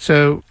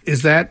 So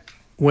is that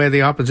where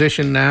the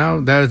opposition now,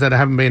 those that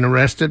haven't been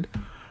arrested,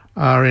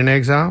 are in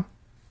exile?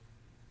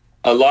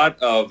 A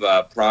lot of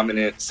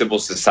prominent civil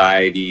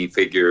society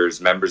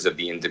figures, members of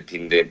the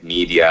independent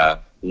media,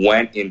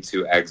 went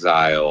into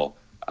exile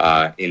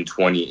in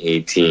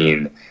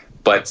 2018,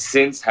 but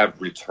since have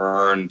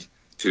returned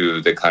to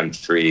the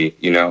country,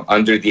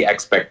 under the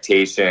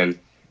expectation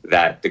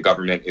that the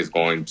government is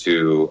going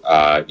to,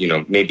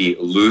 maybe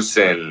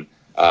loosen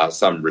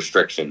some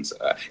restrictions.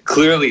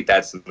 Clearly,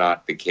 that's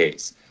not the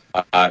case.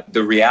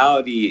 The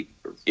reality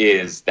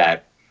is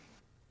that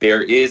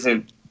there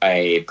isn't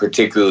a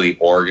particularly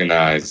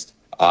organized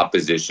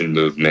opposition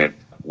movement,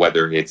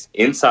 whether it's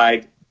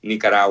inside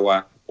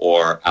Nicaragua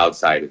or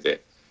outside of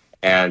it.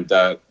 And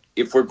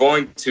if we're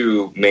going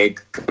to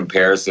make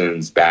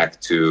comparisons back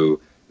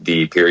to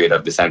the period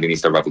of the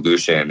Sandinista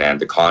revolution and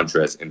the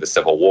Contras in the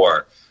Civil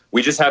War,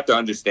 we just have to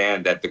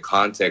understand that the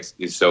context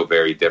is so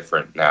very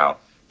different now.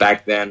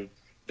 Back then,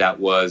 that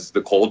was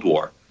the Cold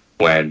War,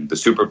 when the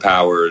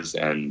superpowers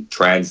and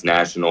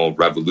transnational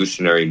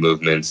revolutionary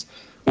movements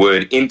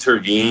would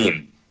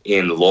intervene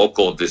in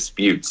local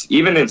disputes,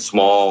 even in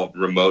small,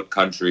 remote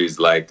countries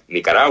like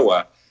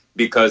Nicaragua,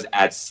 because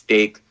at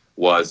stake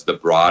was the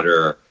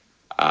broader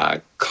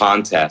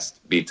contest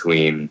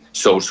between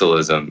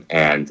socialism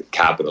and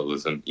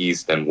capitalism,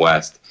 East and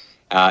West.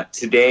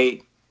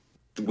 Today,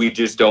 we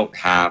just don't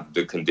have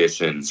the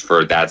conditions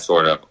for that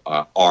sort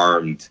of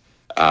armed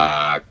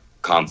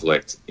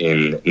conflict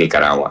in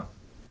Nicaragua.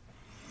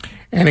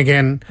 And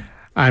again,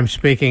 I'm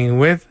speaking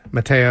with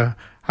Matteo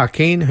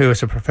Hakin, who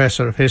is a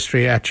professor of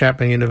history at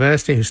Chapman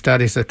University, who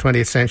studies the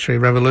 20th century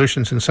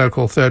revolutions in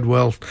so-called third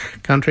world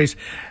countries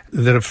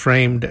that have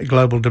framed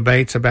global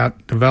debates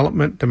about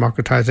development,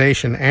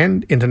 democratization,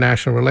 and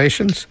international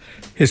relations.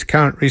 His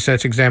current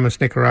research examines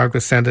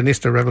Nicaragua's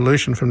Sandinista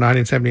revolution from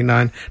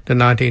 1979 to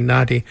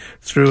 1990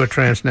 through a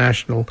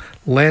transnational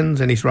lens,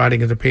 and his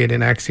writing has appeared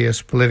in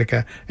Axios,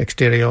 Politica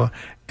Exterior,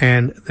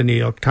 and the New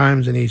York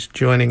Times, and he's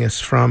joining us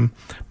from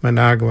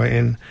Managua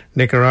in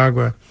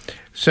Nicaragua.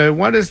 So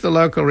what is the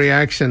local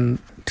reaction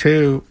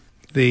to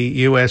the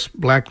U.S.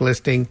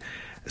 blacklisting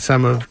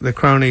some of the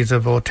cronies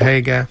of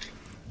Ortega,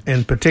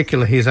 in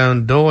particular his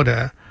own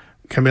daughter,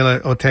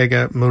 Camila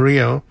Ortega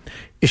Murillo?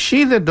 Is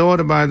she the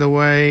daughter, by the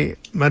way,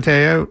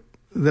 Mateo,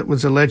 that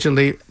was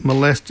allegedly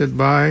molested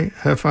by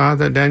her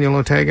father, Daniel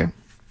Ortega?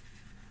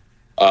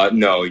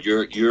 No,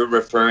 you're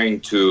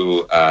referring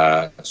to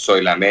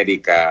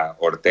Soylamérica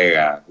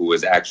Ortega, who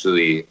was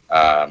actually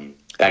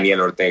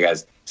Daniel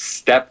Ortega's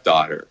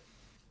stepdaughter.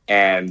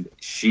 And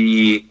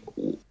she,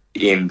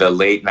 in the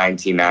late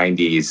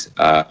 1990s,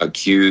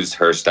 accused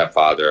her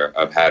stepfather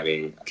of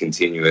having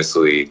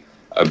continuously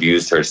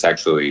abused her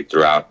sexually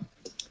throughout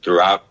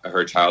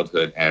her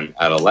childhood and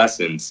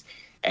adolescence.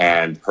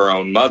 And her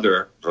own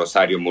mother,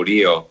 Rosario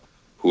Murillo,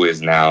 who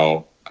is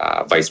now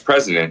vice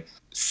president,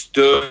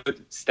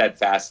 stood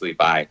steadfastly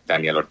by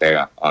Daniel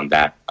Ortega on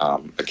that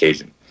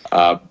occasion.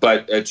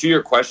 But to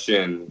your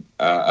question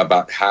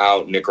about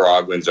how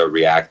Nicaraguans are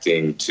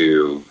reacting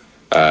to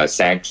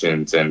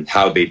sanctions and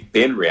how they've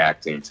been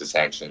reacting to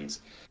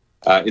sanctions,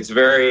 it's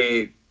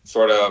very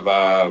sort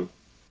of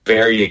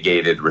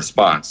variegated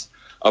response.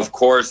 Of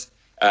course,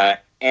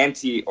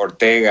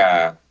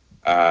 anti-Ortega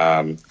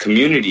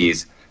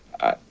communities,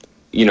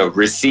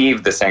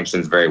 receive the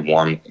sanctions very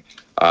warmly,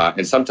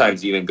 and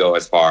sometimes even go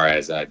as far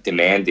as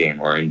demanding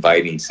or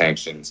inviting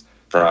sanctions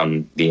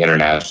from the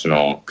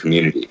international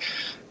community.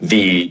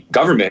 The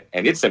government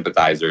and its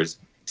sympathizers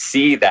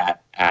see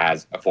that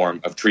as a form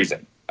of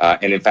treason.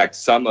 And in fact,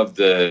 some of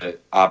the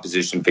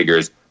opposition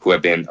figures who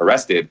have been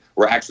arrested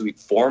were actually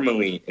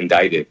formally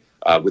indicted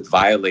with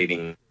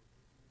violating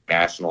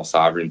national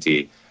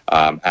sovereignty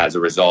as a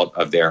result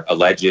of their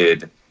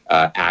alleged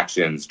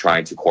actions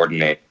trying to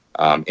coordinate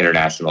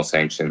international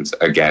sanctions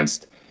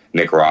against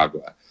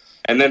Nicaragua.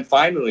 And then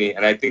finally,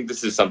 and I think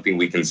this is something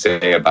we can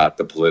say about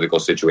the political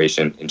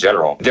situation in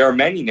general, there are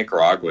many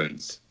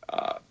Nicaraguans,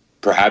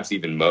 perhaps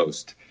even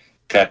most,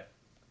 that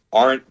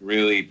aren't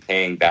really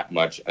paying that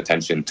much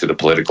attention to the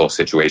political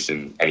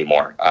situation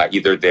anymore.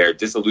 Either they're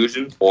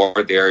disillusioned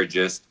or they're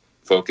just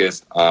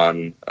focused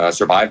on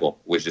survival,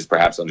 which is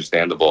perhaps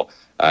understandable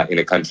in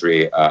a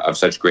country of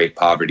such great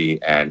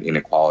poverty and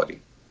inequality.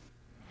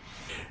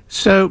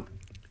 So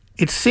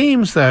it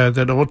seems, though,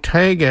 that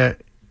Ortega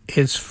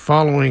is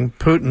following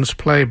Putin's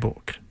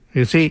playbook.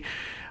 You see,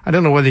 I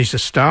don't know whether he's a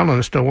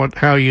Stalinist or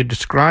how you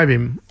describe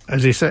him.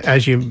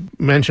 As you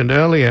mentioned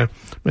earlier,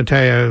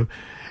 Mateo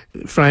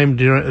framed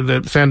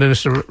the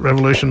Sandinista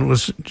revolution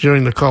was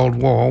during the Cold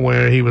War,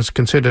 where he was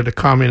considered a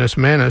communist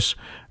menace.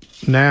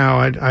 Now,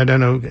 I don't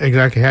know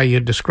exactly how you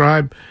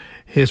describe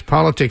his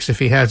politics, if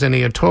he has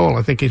any at all.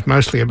 I think he's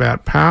mostly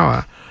about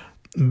power.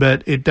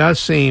 But it does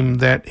seem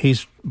that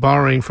he's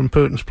borrowing from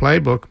Putin's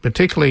playbook,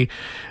 particularly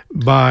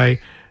by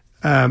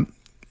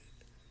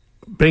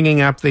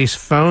bringing up these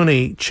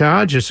phony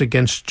charges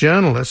against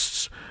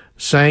journalists,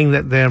 saying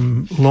that they're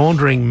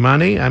laundering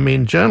money. I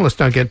mean, journalists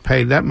don't get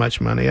paid that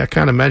much money. I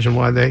can't imagine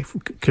why they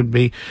could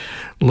be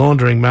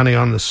laundering money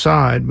on the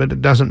side, but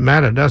it doesn't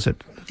matter, does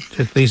it?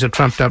 These are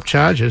trumped-up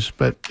charges,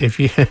 but if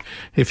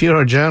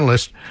you're a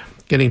journalist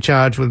getting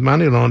charged with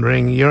money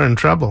laundering, you're in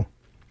trouble.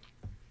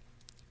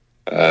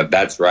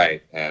 That's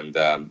right. And,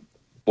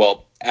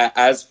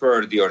 as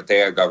for the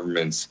Ortega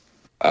government's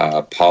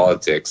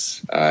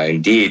politics,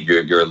 indeed,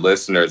 your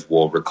listeners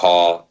will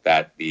recall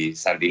that the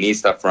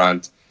Sandinista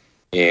Front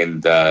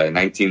in the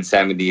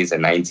 1970s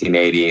and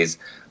 1980s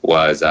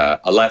was a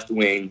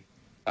left-wing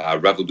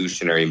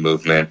revolutionary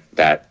movement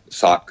that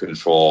sought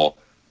control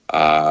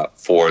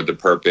for the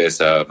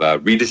purpose of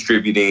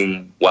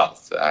redistributing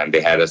wealth. And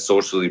they had a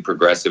socially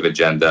progressive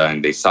agenda,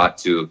 and they sought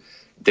to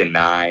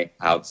deny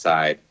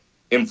outside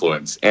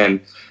influence. And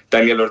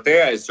Daniel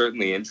Ortega is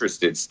certainly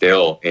interested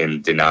still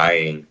in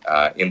denying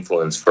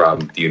influence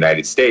from the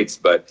United States,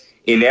 but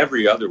in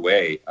every other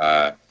way,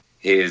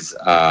 his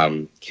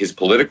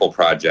political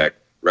project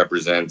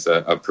represents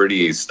a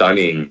pretty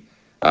stunning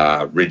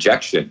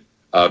rejection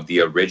of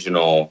the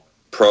original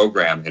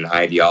program and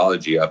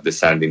ideology of the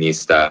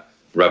Sandinista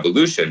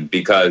revolution,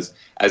 because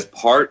as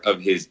part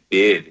of his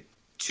bid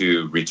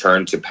to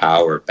return to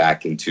power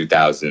back in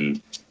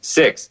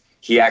 2006,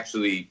 he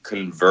actually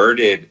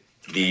converted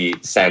the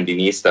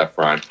Sandinista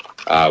Front,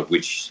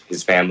 which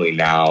his family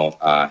now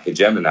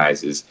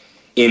hegemonizes,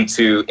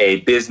 into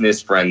a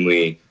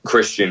business-friendly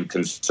Christian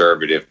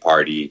conservative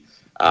party.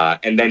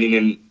 And then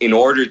in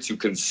order to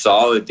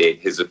consolidate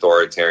his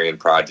authoritarian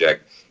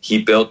project,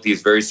 he built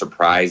these very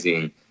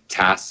surprising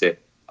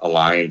tacit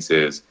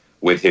alliances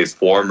with his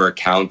former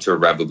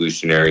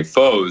counter-revolutionary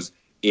foes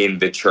in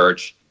the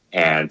church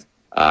and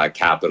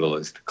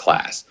capitalist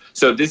class.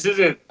 So this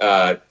isn't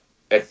a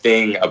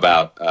thing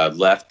about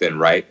left and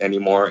right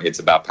anymore. It's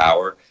about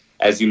power,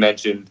 as you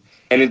mentioned.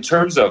 And in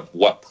terms of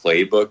what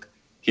playbook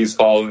he's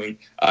following,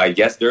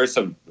 yes, there are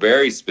some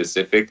very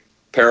specific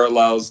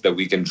parallels that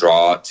we can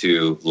draw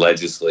to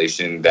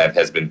legislation that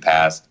has been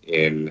passed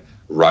in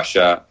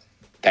Russia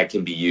that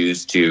can be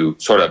used to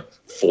sort of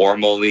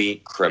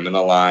formally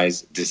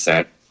criminalize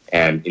dissent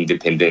and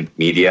independent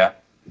media.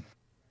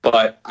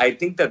 But I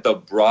think that the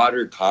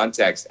broader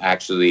context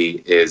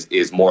actually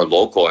is more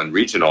local and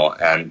regional,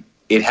 and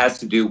it has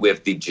to do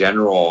with the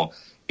general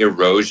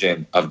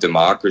erosion of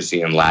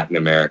democracy in Latin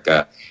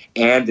America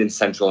and in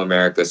Central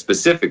America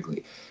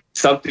specifically.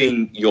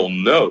 Something you'll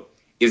note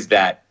is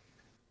that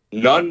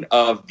none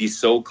of the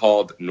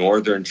so-called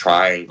Northern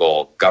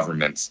Triangle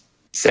governments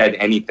said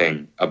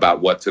anything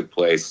about what took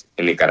place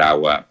in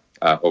Nicaragua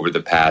over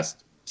the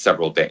past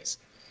several days.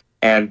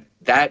 And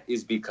that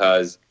is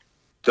because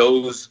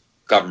those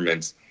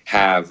governments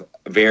have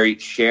very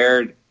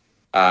shared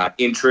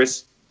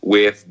interests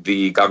with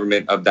the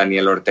government of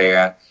Daniel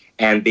Ortega,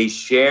 and they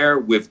share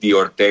with the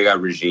Ortega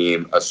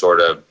regime a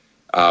sort of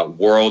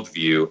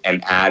worldview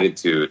and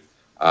attitude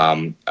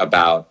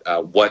about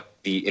what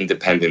the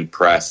independent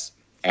press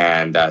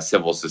and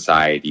civil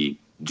society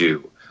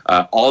do.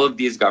 All of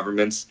these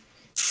governments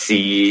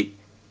see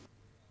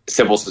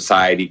civil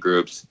society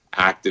groups,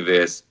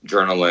 activists,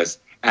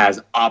 journalists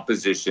as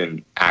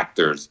opposition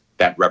actors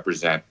that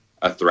represent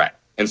a threat.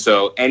 And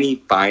so any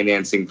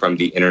financing from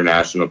the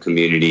international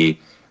community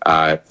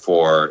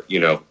for,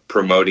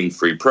 promoting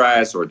free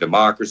press or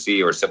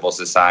democracy or civil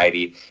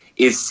society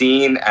is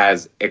seen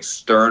as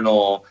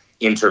external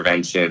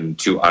intervention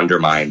to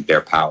undermine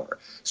their power.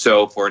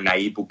 So for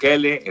Nayib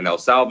Bukele in El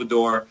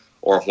Salvador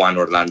or Juan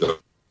Orlando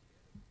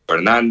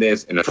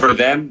Hernandez, and for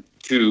them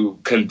to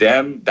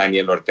condemn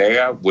Daniel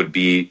Ortega would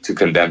be to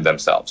condemn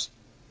themselves.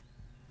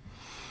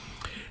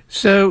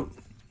 So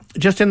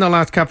just in the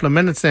last couple of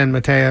minutes then,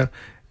 Mateo,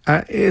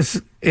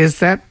 is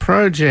that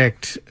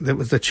project that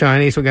was the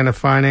Chinese were going to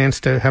finance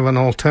to have an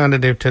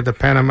alternative to the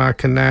Panama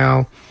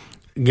Canal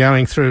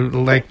going through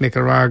Lake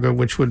Nicaragua,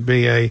 which would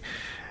be a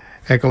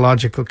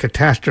ecological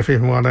catastrophe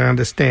from what I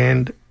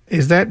understand,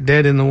 is that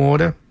dead in the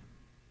water?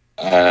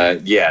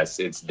 Yes,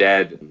 it's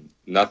dead.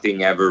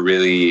 Nothing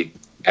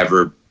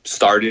ever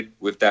started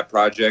with that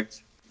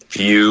project.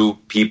 Few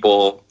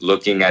people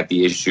looking at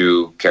the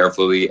issue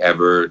carefully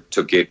ever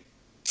took it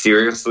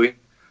seriously.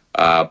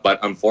 But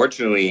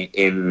unfortunately,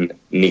 in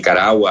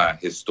Nicaragua,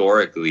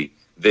 historically,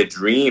 the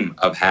dream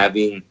of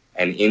having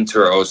an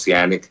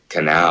interoceanic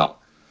canal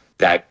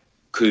that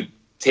could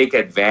take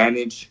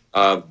advantage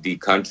of the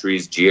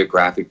country's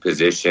geographic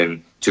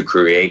position to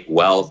create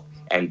wealth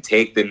and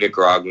take the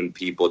Nicaraguan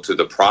people to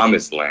the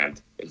promised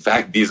land. In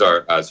fact, these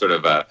are sort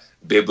of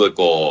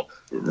biblical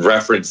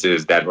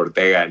references that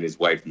Ortega and his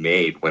wife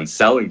made when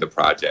selling the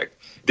project.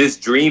 This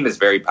dream is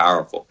very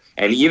powerful.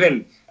 And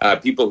even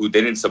people who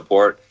didn't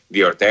support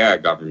the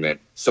Ortega government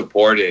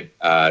supported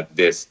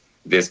this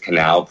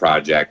canal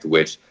project,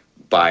 which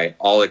by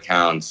all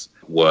accounts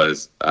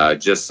was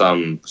just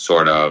some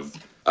sort of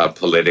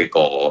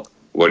political,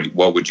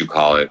 what would you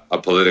call it? A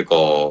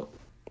political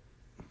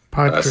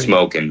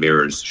smoke and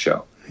mirrors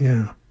show.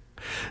 Yeah.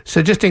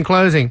 So just in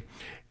closing,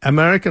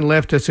 American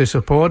leftists who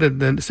supported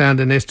the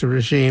Sandinista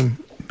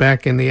regime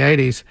back in the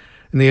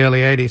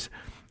early 80s,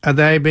 are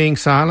they being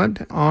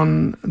silent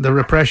on the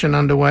repression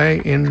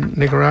underway in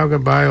Nicaragua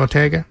by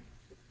Ortega?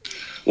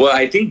 Well,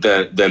 I think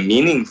the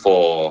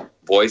meaningful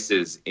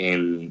voices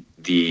in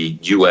the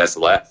U.S.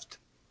 left,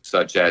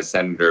 such as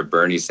Senator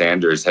Bernie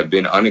Sanders, have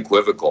been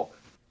unequivocal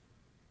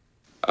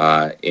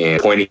in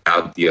pointing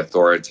out the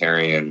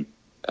authoritarian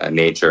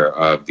nature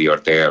of the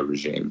Ortega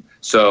regime.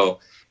 So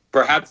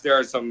perhaps there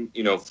are some,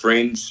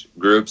 fringe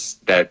groups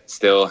that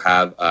still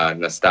have a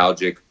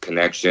nostalgic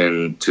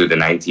connection to the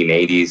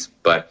 1980s,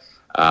 but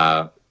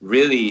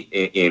really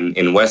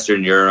in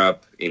Western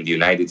Europe, in the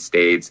United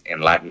States,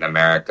 and Latin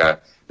America,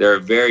 there are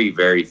very,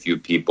 very few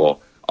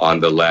people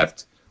on the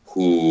left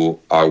who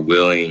are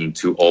willing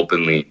to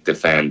openly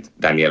defend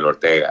Daniel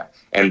Ortega.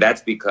 And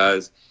that's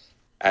because,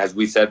 as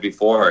we said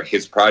before,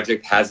 his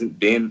project hasn't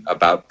been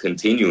about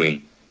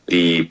continuing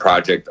the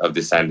project of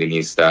the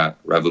Sandinista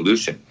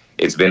revolution.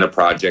 It's been a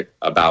project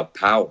about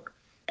power.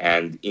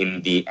 And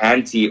in the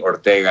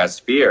anti-Ortega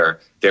sphere,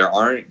 there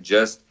aren't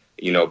just,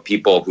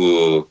 people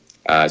who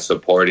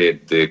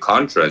supported the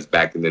Contras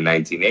back in the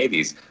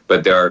 1980s,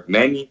 but there are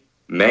many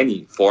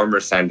former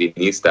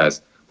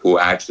Sandinistas who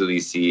actually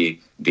see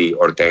the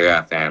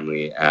Ortega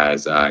family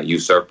as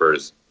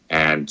usurpers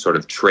and sort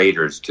of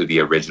traitors to the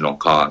original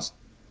cause.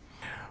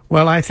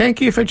 Well, I thank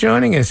you for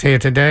joining us here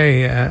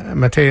today,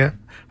 Mateo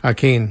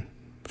Joaquin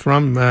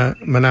from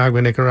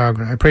Managua,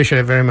 Nicaragua. I appreciate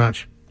it very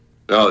much.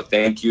 No,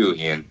 thank you,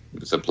 Ian.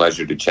 It was a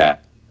pleasure to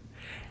chat.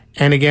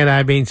 And again,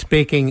 I've been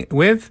speaking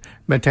with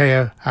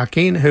Matteo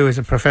Harkin, who is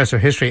a professor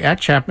of history at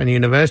Chapman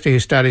University, who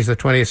studies the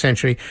 20th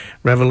century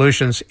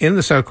revolutions in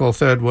the so-called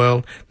Third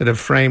World that have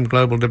framed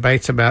global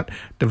debates about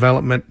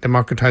development,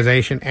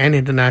 democratization, and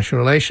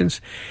international relations.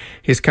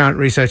 His current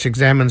research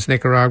examines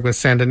Nicaragua's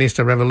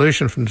Sandinista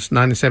revolution from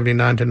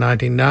 1979 to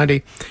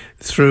 1990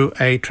 through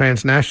a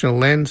transnational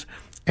lens,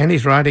 and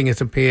his writing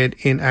has appeared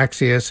in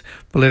Axios,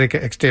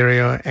 Politica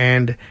Exterior,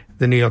 and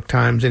the New York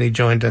Times, and he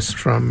joined us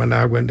from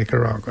Managua,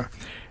 Nicaragua.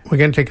 We're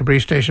going to take a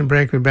brief station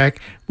break. We're back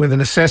with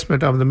an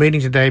assessment of the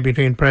meeting today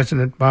between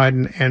President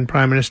Biden and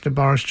Prime Minister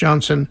Boris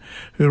Johnson,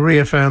 who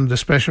reaffirmed the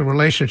special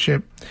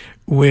relationship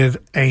with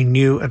a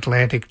new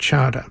Atlantic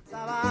Charter.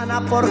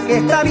 Porque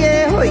está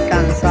viejo y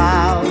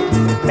cansado,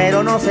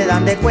 pero no se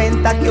dan de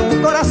cuenta que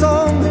un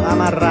corazón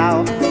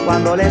amarrado,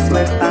 cuando le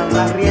sueltan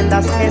las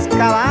riendas es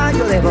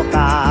caballo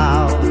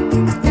desbocado.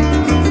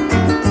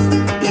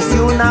 Y si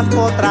una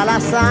potra la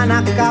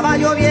sana,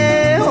 caballo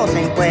viejo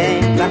se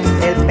encuentra,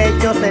 el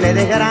pecho se le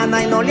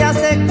desgrana y no le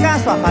hace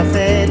caso a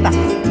faceta,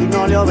 y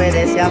no le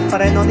obedece a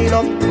freno ni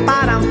lo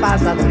paran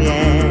pasas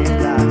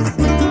riendas.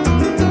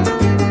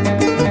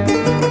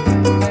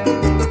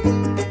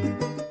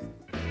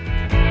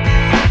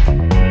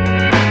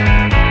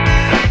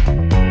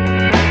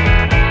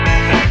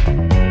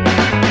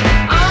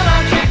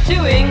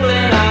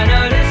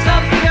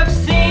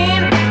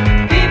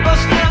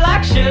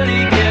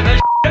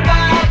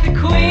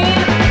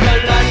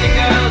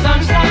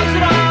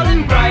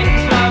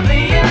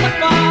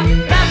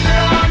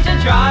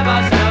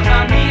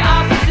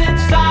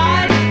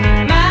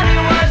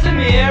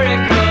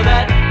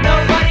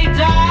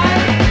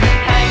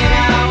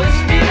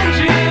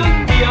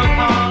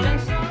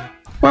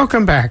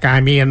 Welcome back.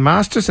 I'm Ian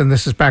Masters, and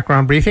this is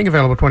Background Briefing,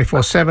 available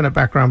 24/7 at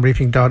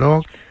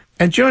backgroundbriefing.org.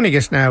 And joining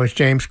us now is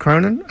James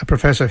Cronin, a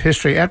professor of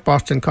history at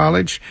Boston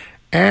College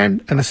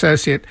and an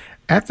associate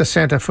at the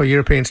Center for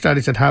European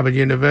Studies at Harvard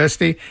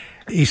University.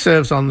 He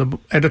serves on the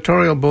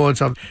editorial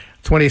boards of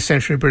 20th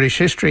Century British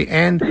History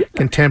and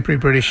Contemporary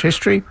British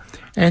History,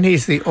 and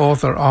he's the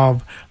author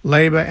of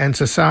Labour and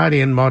Society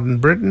in Modern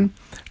Britain,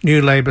 New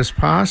Labour's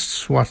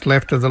Past, What's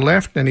Left of the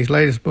Left, and his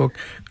latest book,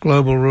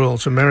 Global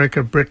Rules,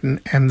 America, Britain,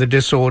 and the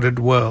Disordered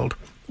World.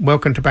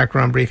 Welcome to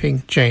Background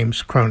Briefing,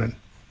 James Cronin.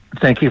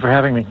 Thank you for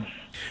having me.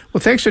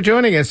 Well, thanks for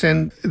joining us.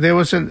 And there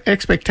was an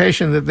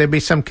expectation that there'd be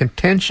some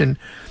contention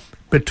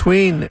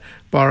between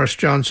Boris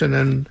Johnson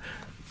and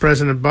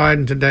President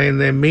Biden today in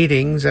their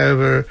meetings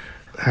over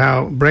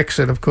how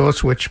Brexit, of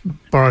course, which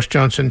Boris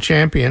Johnson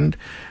championed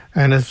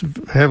and is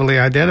heavily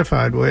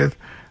identified with,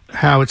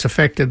 how it's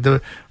affected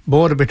the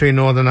border between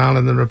Northern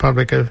Ireland and the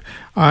Republic of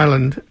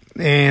Ireland.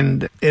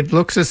 And it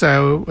looks as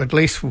though, at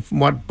least from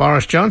what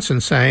Boris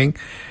Johnson's saying,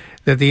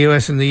 that the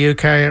US and the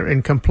UK are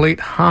in complete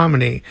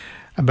harmony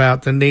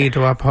about the need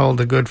to uphold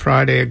the Good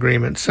Friday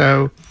Agreement.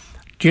 So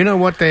do you know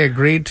what they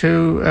agreed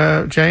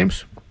to,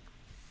 James?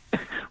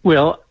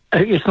 Well,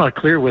 it's not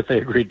clear what they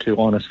agreed to,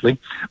 honestly.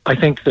 I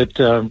think that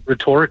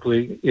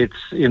rhetorically it's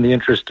in the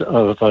interest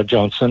of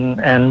Johnson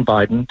and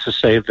Biden to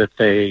say that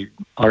they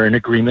are in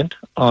agreement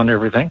on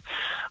everything.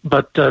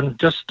 But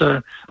just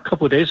a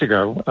couple of days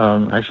ago,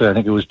 actually I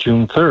think it was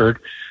June 3rd,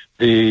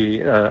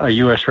 a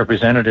U.S.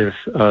 representative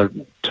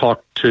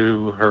talked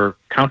to her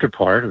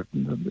counterpart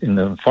in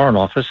the Foreign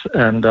Office,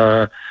 and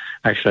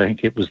actually I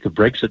think it was the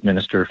Brexit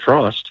minister,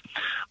 Frost,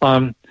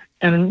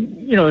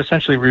 and, you know,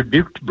 essentially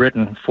rebuked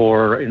Britain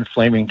for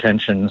inflaming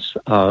tensions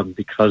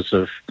because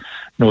of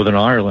Northern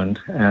Ireland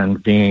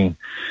and being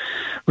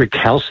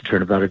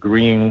recalcitrant about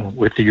agreeing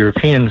with the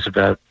Europeans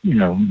about, you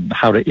know,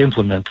 how to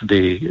implement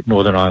the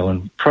Northern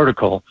Ireland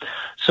Protocol.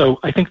 So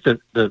I think that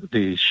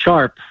the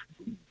sharp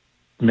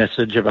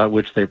message about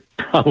which they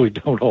probably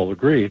don't all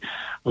agree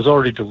was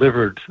already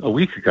delivered a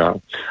week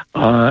ago,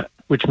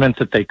 which meant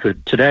that they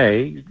could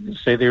today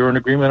say they were in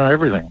agreement on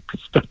everything.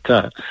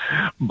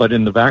 But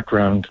in the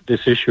background,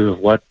 this issue of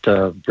what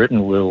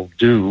Britain will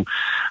do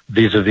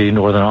vis-a-vis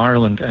Northern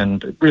Ireland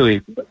and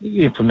really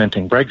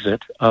implementing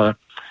Brexit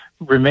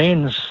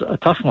remains a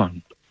tough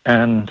one.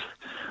 And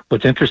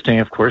what's interesting,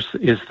 of course,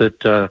 is that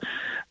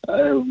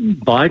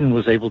Biden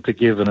was able to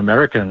give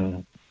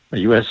a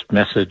U.S.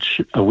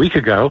 message a week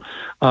ago,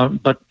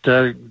 but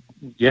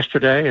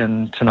yesterday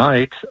and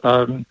tonight,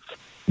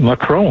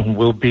 Macron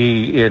will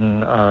be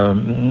in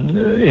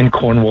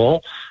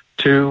Cornwall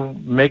to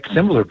make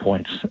similar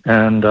points,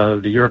 and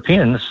the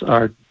Europeans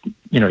are,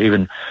 you know,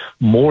 even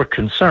more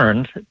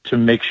concerned to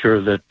make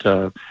sure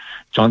that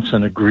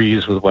Johnson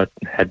agrees with what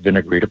had been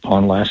agreed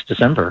upon last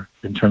December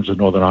in terms of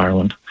Northern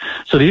Ireland.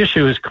 So the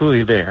issue is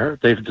clearly there.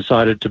 They've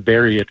decided to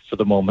bury it for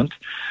the moment.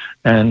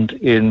 And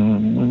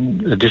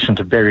in addition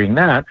to burying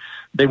that,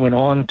 they went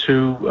on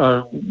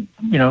to,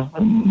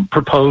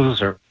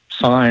 propose or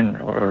sign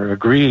or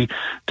agree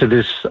to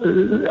this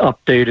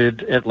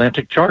updated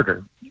Atlantic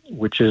Charter,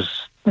 which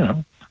is, you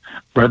know,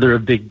 rather a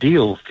big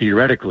deal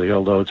theoretically,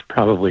 although it's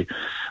probably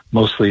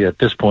mostly at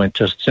this point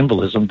just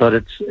symbolism.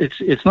 But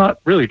it's not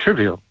really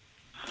trivial.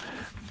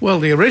 Well,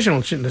 the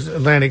original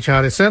Atlantic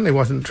Charter certainly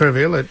wasn't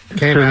trivial. It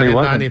came out in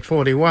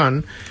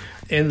 1941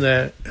 at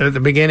the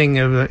beginning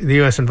of the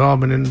U.S.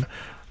 involvement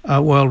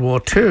in World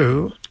War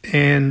II,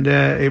 and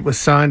it was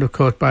signed, of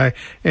course, by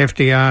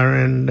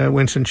FDR and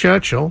Winston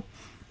Churchill.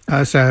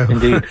 So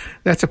Indeed.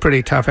 That's a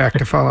pretty tough act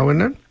to follow,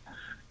 isn't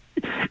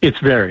it? It's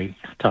very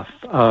tough.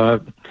 I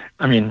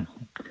mean,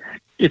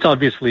 it's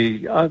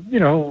obviously,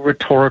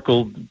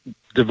 rhetorical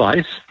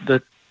device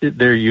that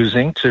they're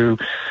using to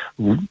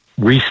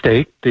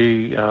restate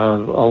the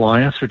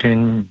alliance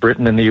between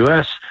Britain and the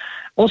U.S.,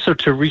 also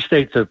to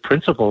restate the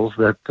principles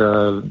that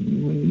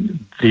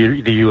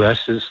the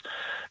U.S. is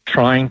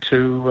trying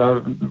to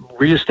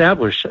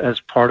reestablish as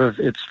part of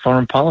its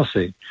foreign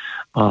policy.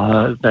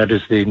 That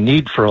is the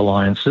need for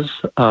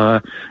alliances,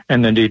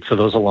 and the need for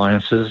those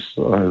alliances,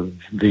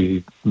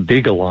 the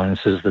big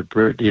alliances that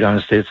the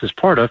United States is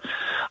part of,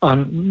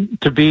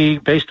 to be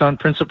based on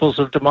principles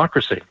of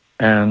democracy.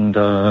 And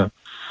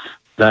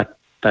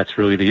that's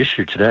really the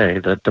issue today,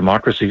 that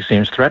democracy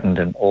seems threatened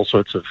in all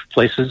sorts of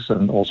places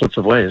and all sorts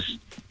of ways.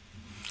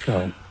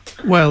 So.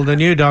 Well, the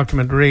new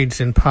document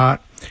reads in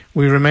part,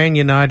 "We remain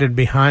united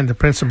behind the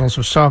principles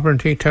of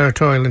sovereignty,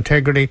 territorial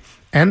integrity,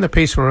 and the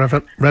peaceful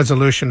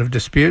resolution of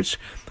disputes.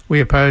 We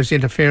oppose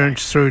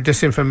interference through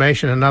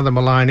disinformation and other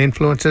malign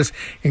influences,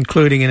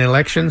 including in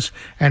elections,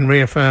 and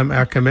reaffirm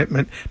our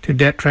commitment to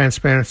debt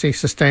transparency,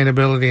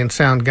 sustainability, and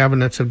sound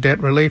governance of debt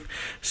relief.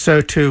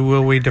 So too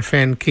will we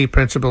defend key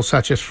principles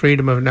such as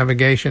freedom of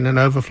navigation and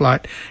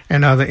overflight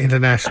and other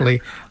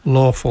internationally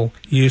lawful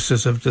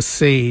uses of the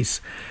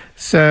seas."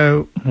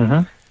 So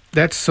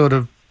that's sort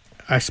of,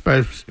 I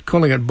suppose,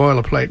 calling it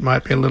boilerplate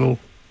might be a little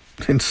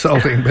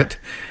insulting, but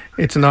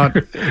it's not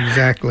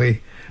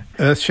exactly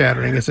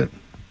earth-shattering, is it?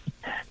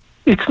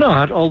 It's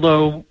not,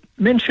 although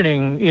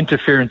mentioning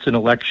interference in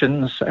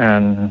elections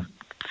and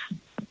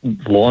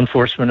law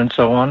enforcement and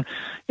so on,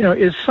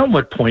 is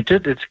somewhat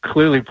pointed. It's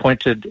clearly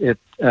pointed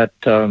at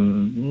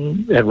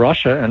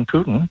Russia and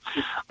Putin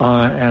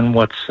and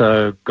what's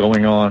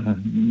going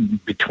on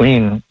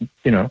between,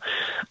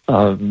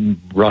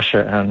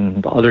 Russia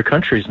and other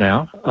countries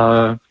now.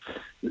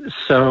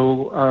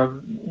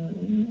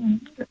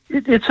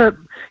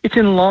 It's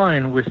in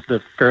line with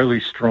the fairly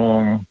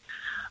strong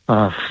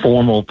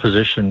formal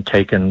position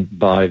taken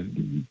by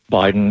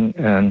Biden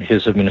and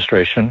his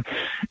administration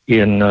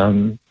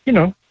in,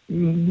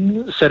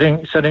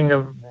 setting a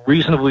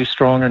reasonably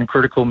strong and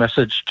critical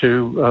message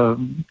to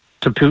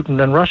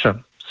Putin and Russia.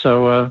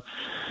 So,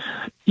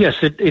 yes,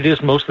 it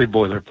is mostly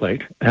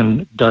boilerplate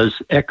and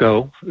does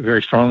echo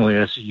very strongly,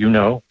 as you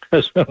know,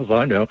 as well as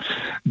I know,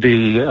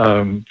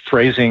 the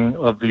phrasing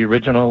of the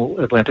original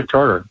Atlantic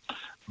Charter.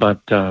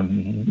 But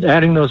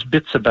adding those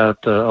bits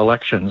about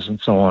elections and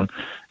so on,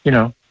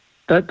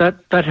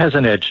 that has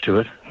an edge to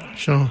it.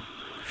 Sure.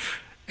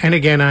 And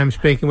again, I'm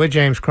speaking with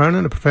James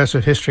Cronin, a professor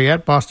of history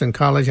at Boston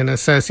College and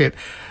associate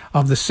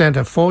of the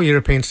Center for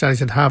European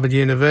Studies at Harvard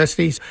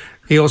University.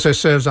 He also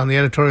serves on the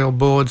editorial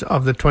boards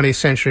of the 20th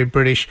Century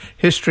British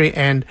History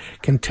and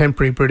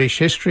Contemporary British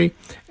History,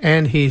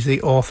 and he's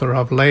the author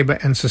of Labour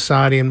and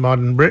Society in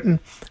Modern Britain,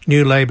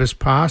 New Labour's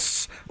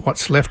Pasts,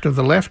 What's Left of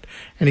the Left,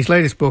 and his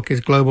latest book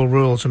is Global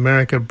Rules,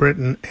 America,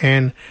 Britain,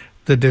 and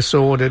the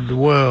Disordered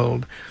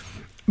World.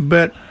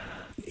 But,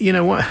 you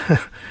know what,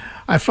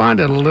 I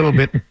find it a little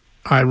bit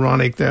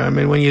ironic, though. I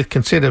mean, when you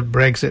consider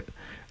Brexit,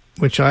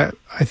 which I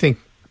think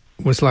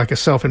was like a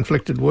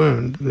self-inflicted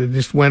wound, it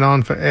just went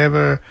on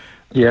forever.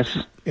 Yes.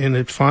 And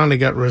it finally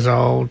got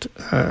resolved.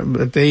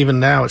 But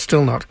even now, it's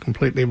still not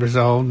completely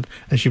resolved.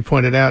 As you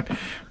pointed out,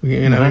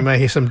 we may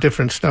hear some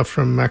different stuff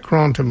from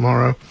Macron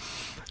tomorrow.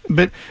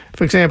 But,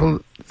 for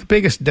example, the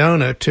biggest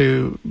donor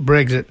to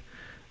Brexit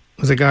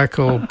was a guy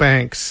called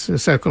Banks, a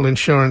so-called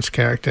insurance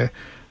character.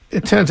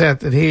 It turns out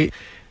that he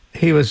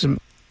was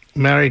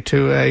married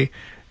to a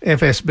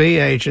FSB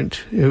agent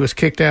who was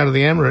kicked out of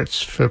the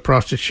Emirates for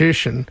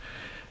prostitution,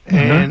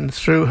 and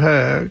through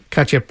her,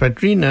 Katja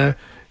Padrina,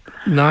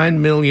 £9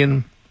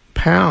 million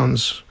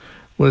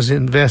was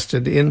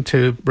invested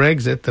into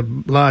Brexit, the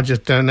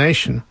largest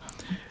donation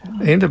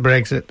into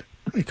Brexit,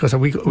 because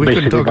we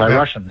couldn't talk by about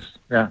Russians.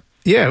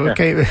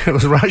 Okay, it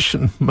was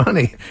Russian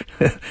money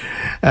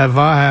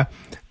via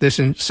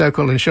this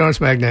so-called insurance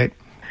magnate.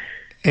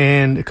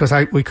 And because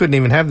we couldn't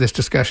even have this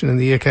discussion in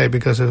the UK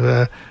because of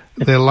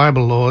their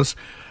libel laws,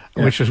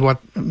 which is what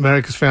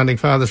America's founding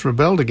fathers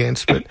rebelled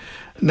against. But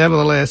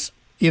nevertheless,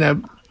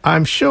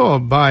 I'm sure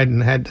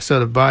Biden had to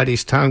sort of bite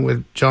his tongue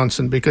with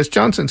Johnson, because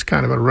Johnson's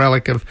kind of a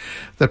relic of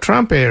the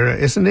Trump era,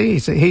 isn't he?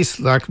 He's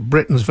like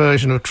Britain's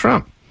version of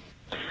Trump.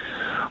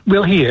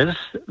 Well, he is.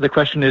 The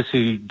question is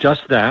he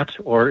just that,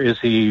 or is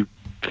he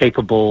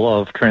capable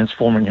of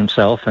transforming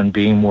himself and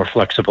being more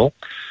flexible?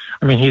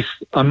 I mean, he's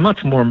a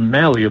much more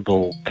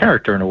malleable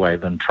character in a way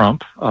than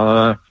Trump.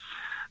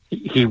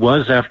 He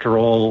was, after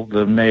all,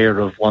 the mayor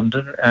of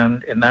London,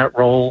 and in that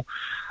role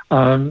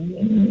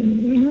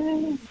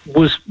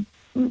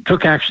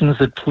took actions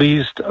that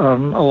pleased a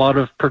lot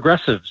of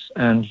progressives,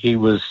 and he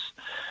was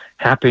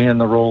happy in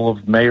the role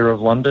of mayor of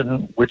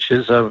London, which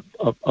is a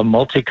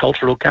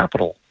multicultural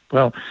capital.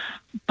 Well,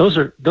 those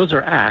are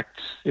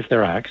acts, if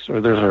they're acts,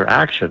 or those are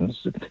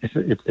actions,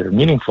 if they're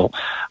meaningful,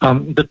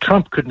 that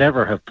Trump could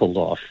never have pulled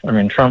off. I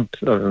mean, Trump,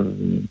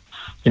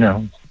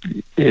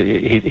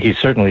 he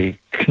certainly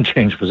can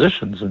change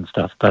positions and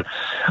stuff, but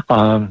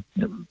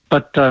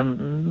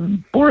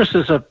Boris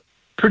is a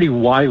pretty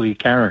wily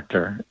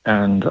character,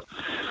 and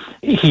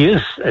he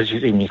is,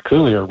 he's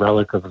clearly a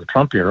relic of the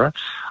Trump era,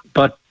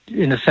 but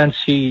in a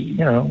sense, he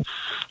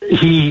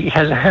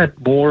has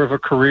had more of a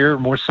career,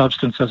 more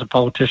substance as a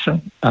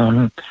politician,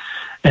 and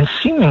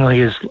seemingly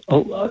is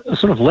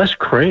sort of less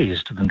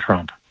crazed than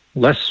Trump,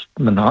 less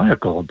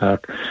maniacal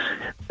about,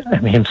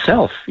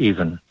 himself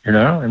even,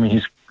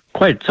 he's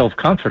quite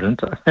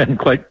self-confident and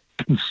quite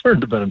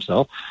concerned about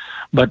himself,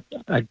 but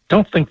I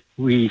don't think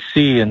we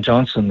see in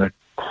Johnson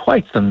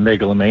quite the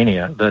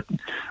megalomania that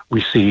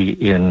we see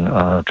in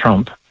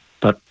Trump,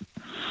 but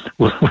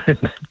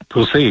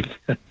we'll see.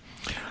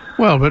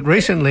 Well, but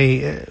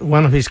recently,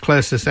 one of his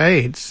closest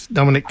aides,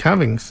 Dominic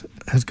Cummings,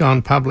 has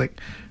gone public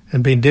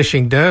and been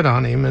dishing dirt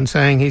on him and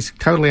saying he's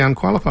totally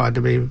unqualified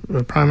to be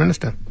Prime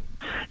Minister.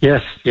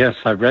 Yes,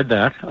 I read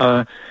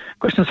that.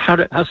 Question is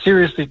how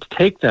seriously to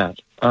take that.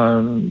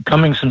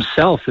 Cummings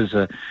himself is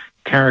a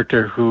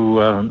character who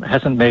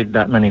hasn't made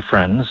that many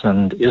friends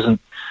and isn't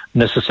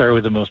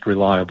necessarily the most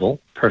reliable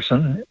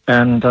person,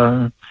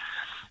 and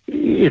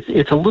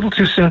it's a little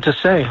too soon to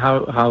say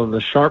how the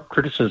sharp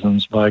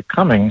criticisms by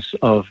Cummings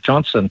of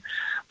Johnson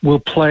will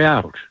play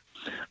out.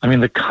 I mean,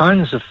 the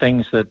kinds of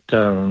things that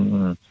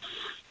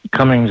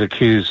Cummings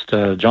accused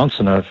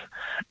Johnson of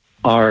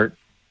are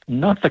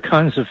not the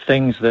kinds of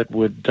things that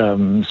would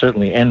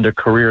certainly end a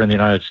career in the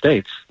United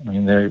States. I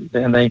mean,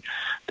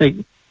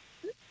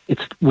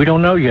 we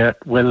don't know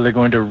yet whether they're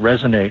going to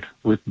resonate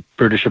with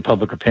British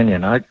public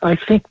opinion. I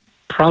think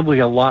probably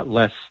a lot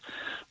less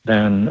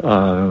than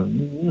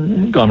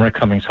Dominic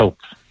Cummings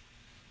hoped.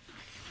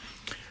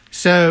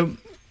 So,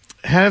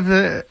 have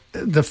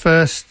the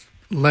First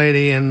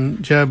Lady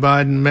and Joe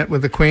Biden met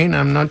with the Queen?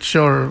 I'm not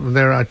sure of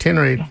their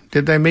itinerary.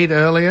 Did they meet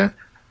earlier?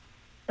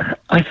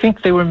 I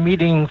think they were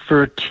meeting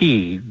for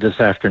tea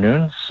this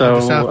afternoon. So,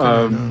 this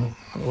afternoon,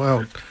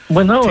 well,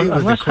 no, tea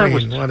with the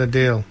Queen. What a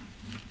deal!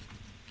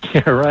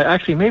 Yeah, right.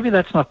 Actually, maybe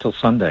that's not till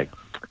Sunday.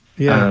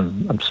 Yeah,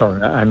 I'm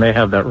sorry, I may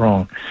have that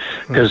wrong,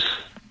 because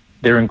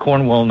they're in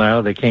Cornwall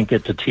now. They can't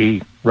get to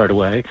tea right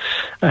away,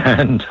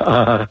 and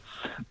I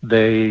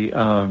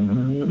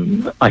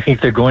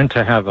think they're going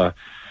to have a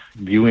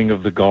viewing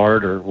of the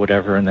Guard or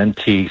whatever, and then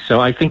tea. So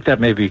I think that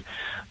may be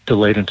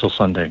delayed until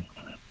Sunday.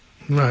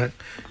 Right.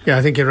 Yeah,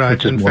 I think you're right.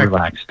 Which is more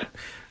relaxed.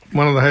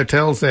 One of the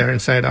hotels there in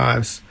St.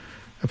 Ives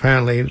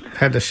apparently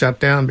had to shut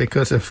down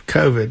because of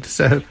COVID.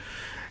 So,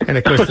 and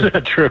of course, is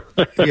that true?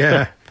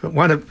 Yeah,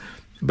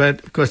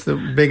 but of course the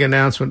big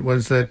announcement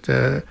was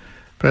that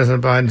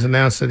President Biden's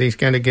announced that he's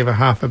going to give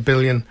 500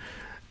 million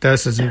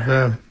doses of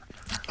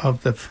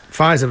the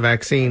Pfizer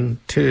vaccine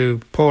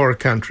to poorer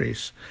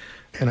countries,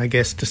 and I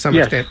guess to some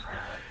extent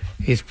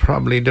he's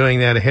probably doing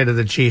that ahead of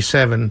the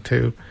G7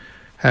 to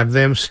have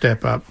them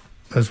step up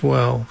as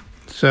well.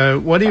 So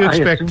what do you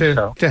expect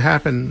to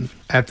happen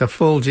at the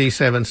full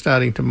G7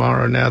 starting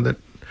tomorrow, now that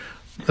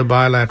the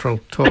bilateral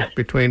talk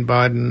between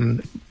Biden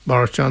and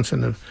Boris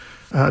Johnson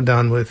are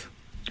done with?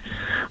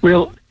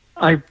 Well,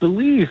 I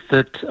believe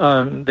that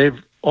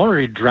they've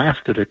already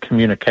drafted a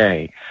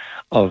communique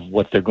of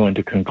what they're going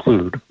to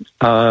conclude.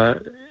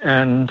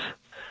 And,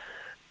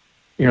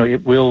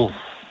 it will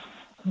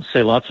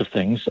say lots of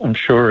things. I'm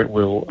sure it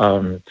will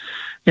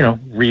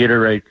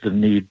reiterate the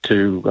need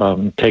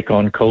to take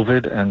on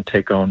COVID and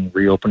take on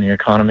reopening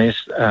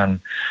economies, and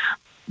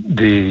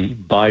the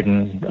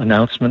Biden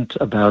announcement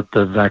about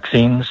the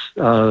vaccines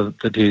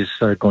that he's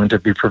going to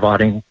be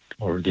providing,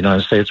 or the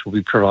United States will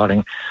be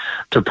providing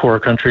to poorer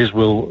countries,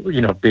 will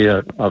be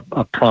a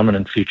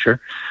prominent feature.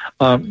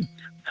 But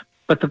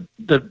the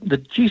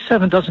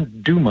G7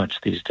 doesn't do much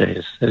these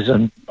days, as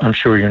I'm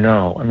sure you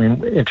know. I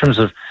mean, in terms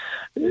of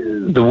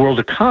the world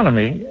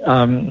economy,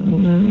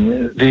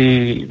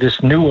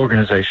 this new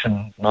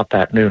organization, not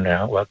that new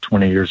now, about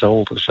 20 years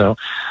old or so,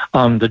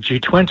 the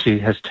G20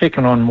 has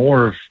taken on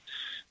more of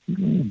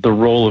the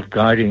role of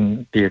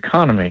guiding the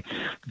economy.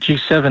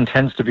 G7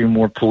 tends to be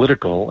more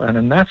political, and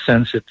in that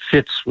sense, it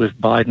fits with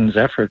Biden's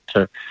effort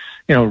to,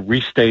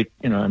 restate,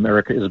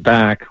 America is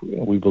back.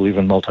 We believe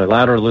in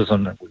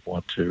multilateralism, and we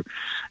want to,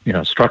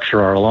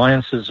 structure our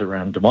alliances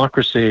around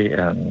democracy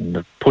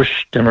and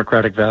push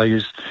democratic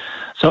values.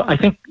 So I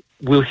think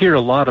we'll hear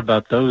a lot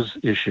about those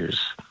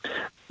issues.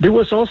 There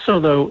was also,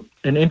 though,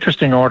 an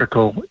interesting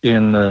article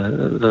in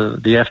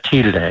the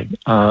FT today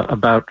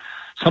about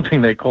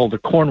something they called the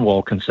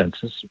Cornwall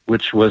Consensus,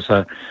 which was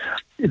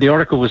the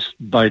article was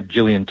by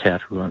Gillian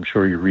Tett, who I'm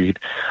sure you read,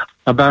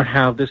 about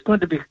how there's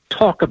going to be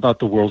talk about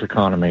the world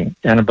economy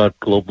and about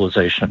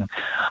globalization,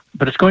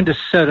 but it's going to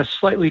set a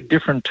slightly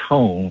different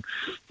tone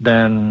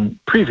than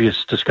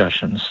previous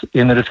discussions,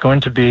 in that it's going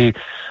to be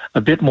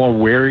a bit more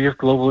wary of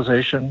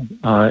globalization.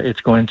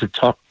 It's going to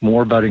talk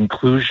more about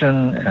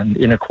inclusion and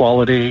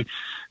inequality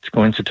It's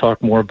going to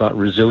talk more about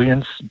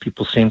resilience.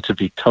 People seem to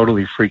be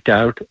totally freaked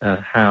out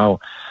at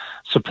how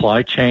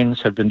supply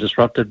chains have been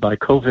disrupted by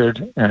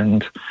COVID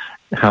and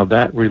how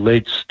that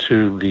relates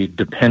to the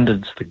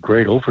dependence, the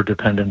great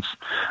overdependence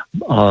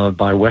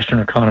by Western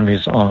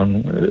economies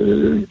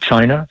on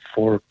China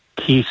for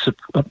key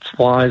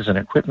supplies and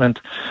equipment.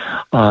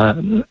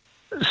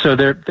 So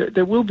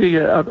there will be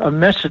a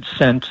message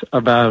sent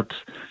about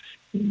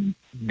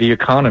the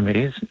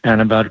economies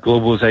and about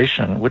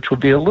globalization, which will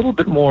be a little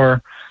bit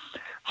more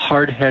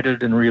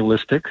hard-headed and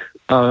realistic.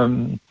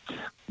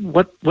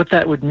 What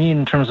that would mean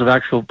in terms of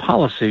actual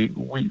policy,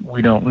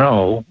 we don't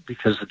know,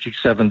 because the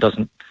G7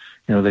 doesn't,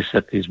 they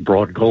set these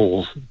broad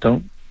goals,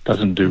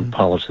 doesn't do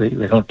policy.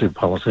 They don't do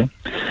policy.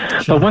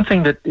 Sure. But one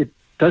thing that it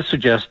does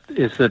suggest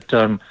is that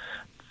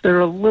they're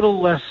a little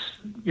less,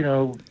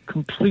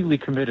 completely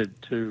committed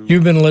to...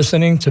 You've been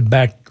listening to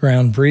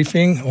Background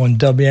Briefing on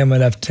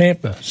WMNF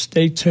Tampa.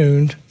 Stay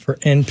tuned for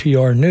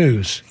NPR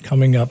News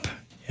coming up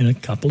in a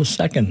couple of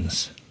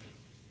seconds.